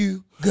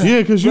 You got Yeah,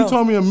 because you wrong.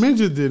 told me a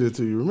midget did it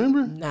to you.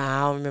 Remember? Nah,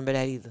 I don't remember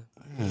that either.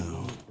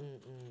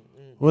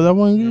 Well, that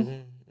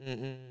wasn't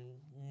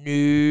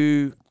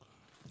you.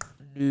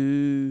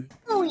 No.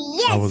 Oh,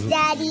 yes,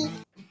 Daddy.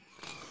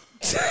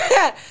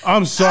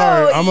 I'm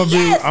sorry. I'm gonna be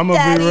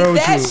real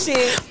with that you.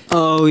 Shit.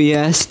 Oh,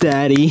 yes,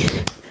 Daddy.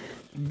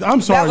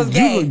 I'm sorry. That was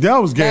gay. That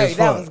was gay as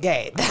That fuck. was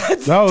gay. That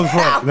was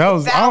fuck. That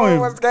was. That one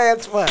was gay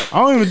as fuck. I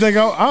don't even think.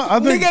 I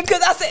think. Nigga,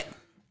 because I said.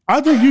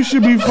 I think you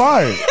should be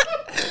fired.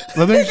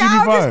 I think you should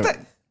be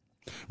fired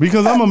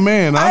because I'm a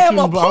man. I am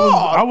appalled.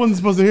 I wasn't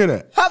supposed to hear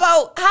that. How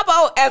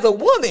about as a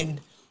woman,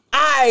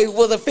 I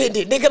was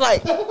offended. Nigga,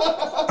 like,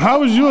 How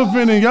was you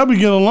offending? Y'all be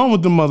getting along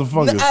with them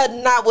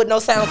motherfuckers. not with no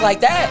sounds like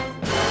that.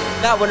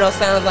 Not with no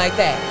sounds like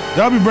that.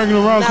 Y'all be breaking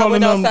around Not calling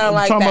with no them, sound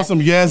like talking that. about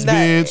some yes Nah.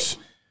 bitch.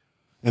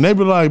 And they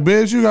be like,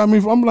 bitch, you got me.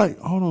 I'm like,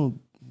 hold on.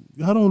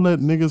 Y'all don't let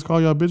niggas call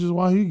y'all bitches.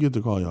 Why he get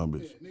to call y'all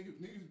bitch?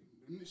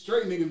 Niggas,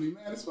 straight niggas be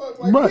mad as fuck.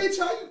 Like, Right. bitch,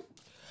 how you?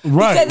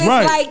 Right, Because it's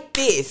right. like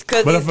this.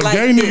 But But if a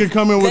gay nigga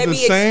come in with the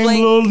same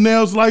little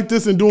nails like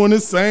this and doing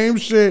this same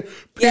shit,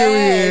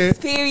 period. Yes,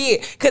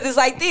 period. Because it's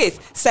like this.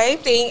 Same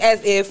thing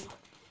as if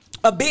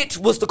a bitch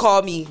was to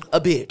call me a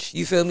bitch.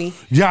 You feel me?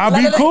 Yeah,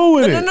 I'd be cool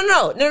with it.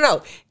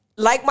 No.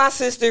 Like my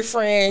sister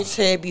friend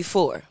said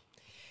before,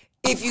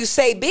 if you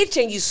say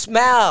bitch and you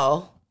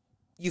smile,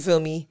 you feel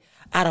me?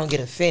 I don't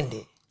get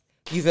offended.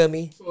 You feel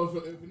me? So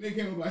if a nigga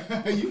came like,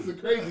 you's a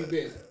crazy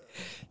bitch.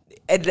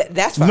 And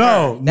that's for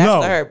No, her. That's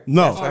no, for her.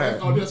 no. That's for her.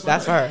 Oh,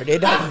 That's for her. They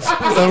don't.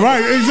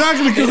 Right,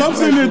 exactly. Because I'm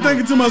sitting there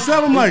thinking to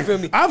myself, I'm like, feel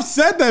me? I've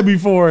said that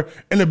before,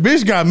 and the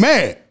bitch got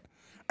mad.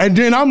 And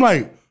then I'm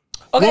like,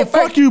 Okay, well,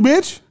 fuck you,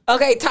 bitch.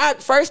 Okay,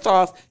 Todd, first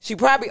off, she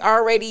probably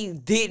already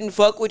didn't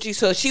fuck with you,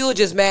 so she was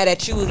just mad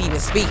at you even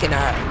speaking to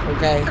her,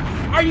 okay?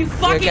 Are you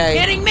fucking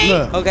kidding me?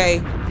 Look, Okay?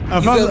 if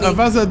You feel me?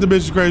 I said the bitch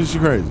is crazy, she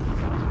crazy.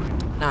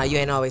 Nah, you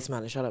ain't always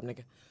smiling. Shut up,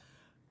 nigga.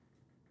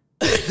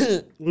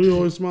 What you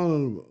always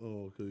smiling about?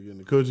 Oh, because you're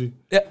getting the coochie?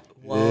 Yeah.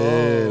 Whoa.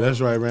 Yeah, that's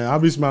right, man. I'll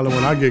be smiling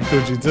when I get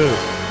coochie, too.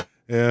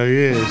 Hell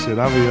yeah, shit.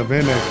 I'll be up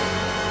in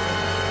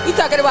there. We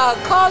talking about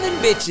calling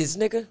bitches,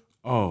 nigga.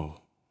 Oh.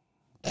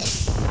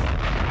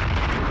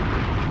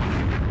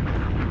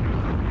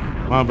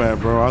 My bad,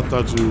 bro. I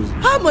thought you was...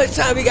 How much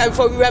time we got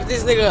before we wrap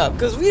this nigga up?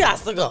 Because we got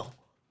to go.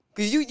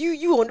 Because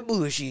you on the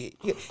bullshit.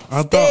 I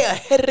Stay thought-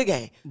 ahead of the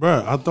game.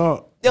 Bro, I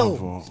thought...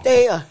 Yo,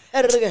 stay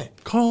ahead of the game.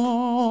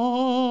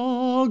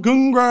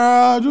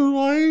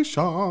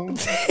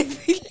 Congratulations.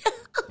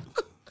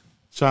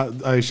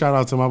 Shout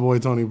out to my boy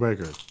Tony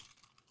Baker.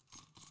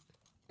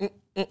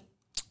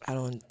 I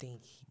don't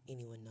think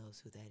anyone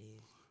knows who that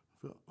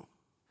is.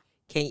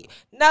 Can you?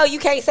 No, you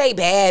can't say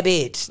bad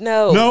bitch.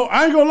 No. No,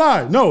 I ain't gonna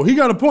lie. No, he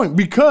got a point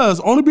because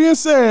only being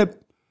said,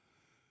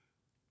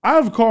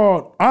 I've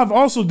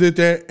also did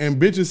that and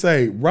bitches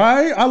say,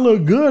 right, I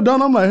look good,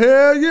 don't I? I'm like,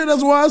 hell yeah,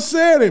 that's why I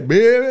said it,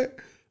 baby.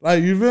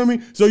 Like, you feel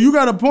me? So you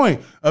got a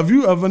point. If a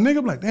nigga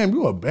be like, damn,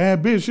 you a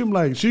bad bitch,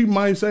 she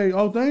might say,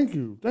 oh, thank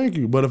you.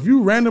 But if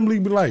you randomly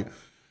be like,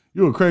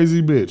 you a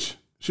crazy bitch,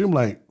 she be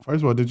like,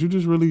 first of all, did you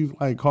just really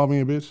like call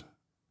me a bitch?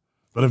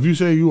 But if you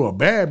say you a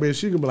bad bitch,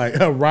 she can be like,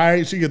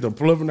 right. She get the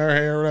flipping her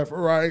hair left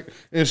or right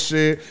and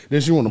shit.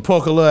 Then she want to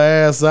poke her little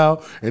ass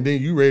out, and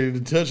then you ready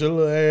to touch her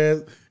little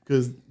ass.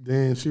 Because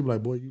then she be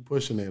like, boy, you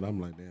pushing it. I'm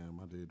like, damn,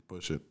 I did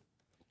push it.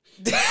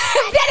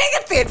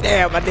 That nigga said,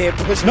 damn, I did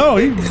push it. No,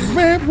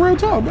 man, real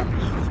talk, bro.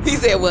 He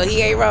said, well,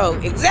 he ain't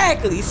wrong.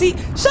 Exactly. See,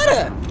 shut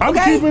up. I'm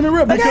keeping it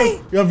real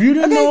because if you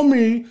didn't know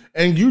me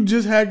and you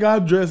just had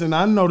got dressed and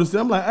I noticed it,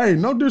 I'm like, hey,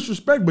 no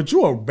disrespect, but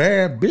you a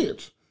bad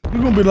bitch.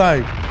 You're going to be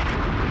like,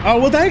 oh,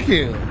 well, thank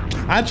you.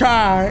 I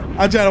try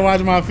to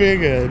watch my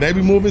figure. They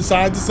be moving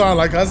side to side,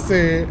 like I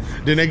said.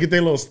 Then they get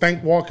their little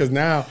stank walk because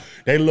now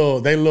they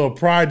little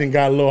pride done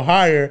got a little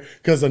higher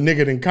because a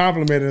nigga done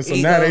complimented. So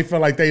now they feel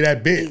like they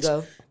that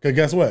bitch. Because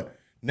guess what?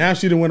 Now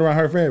she done went around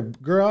her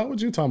friend. Girl, what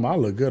you talking about? I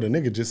look good. A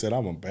nigga just said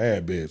I'm a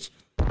bad bitch.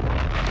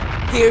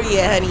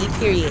 Period, honey.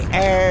 Period.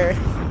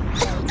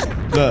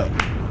 Look.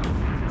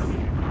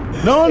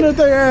 Knowing that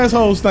they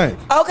assholes stink.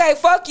 Okay,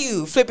 fuck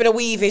you. Flipping a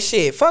weave and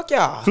shit. Fuck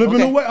y'all.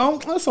 Flipping away.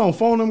 That's on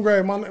phone them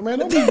grade, man. That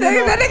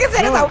nigga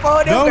said it's on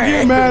phone them grade. Don't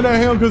get mad at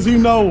him because he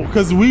know.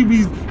 Because we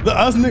be,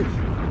 us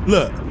niggas.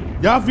 Look,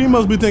 y'all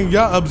females be thinking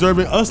y'all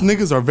observant. Us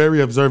niggas are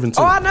very observant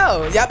too. Oh, I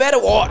know. Y'all better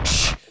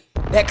watch.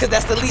 Because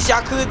that's the least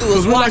y'all could do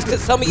is watch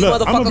because some of you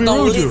motherfuckers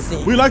don't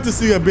listen. We like to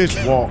see a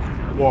bitch walk.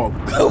 Walk.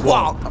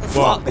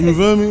 You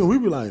feel me? We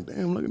be like,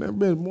 damn, look at that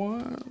bitch,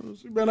 boy.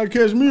 She better not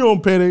catch me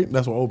on payday.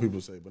 That's what old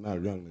people say, but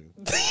not young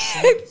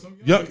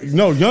niggas.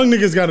 Young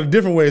niggas got a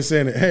different way of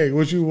saying it. Hey,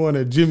 what you want,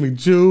 a Jimmy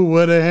Choo?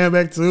 What a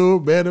handbag too?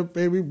 Better,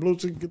 baby, blue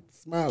chick, get the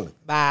smiling.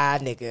 Bye,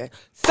 nigga.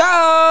 So,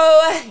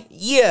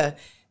 yeah.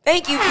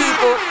 Thank you,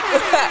 people.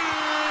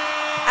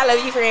 I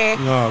love you,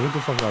 friend. No, get the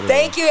fuck out of here.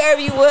 Thank you,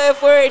 everyone,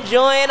 for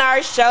enjoying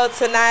our show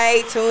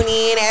tonight. Tune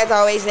in, as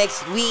always,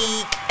 next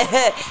week.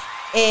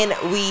 And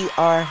we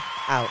are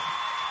out.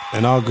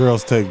 And all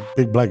girls take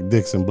big black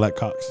dicks and black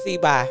cocks. See,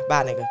 bye.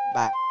 Bye, nigga.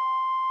 Bye.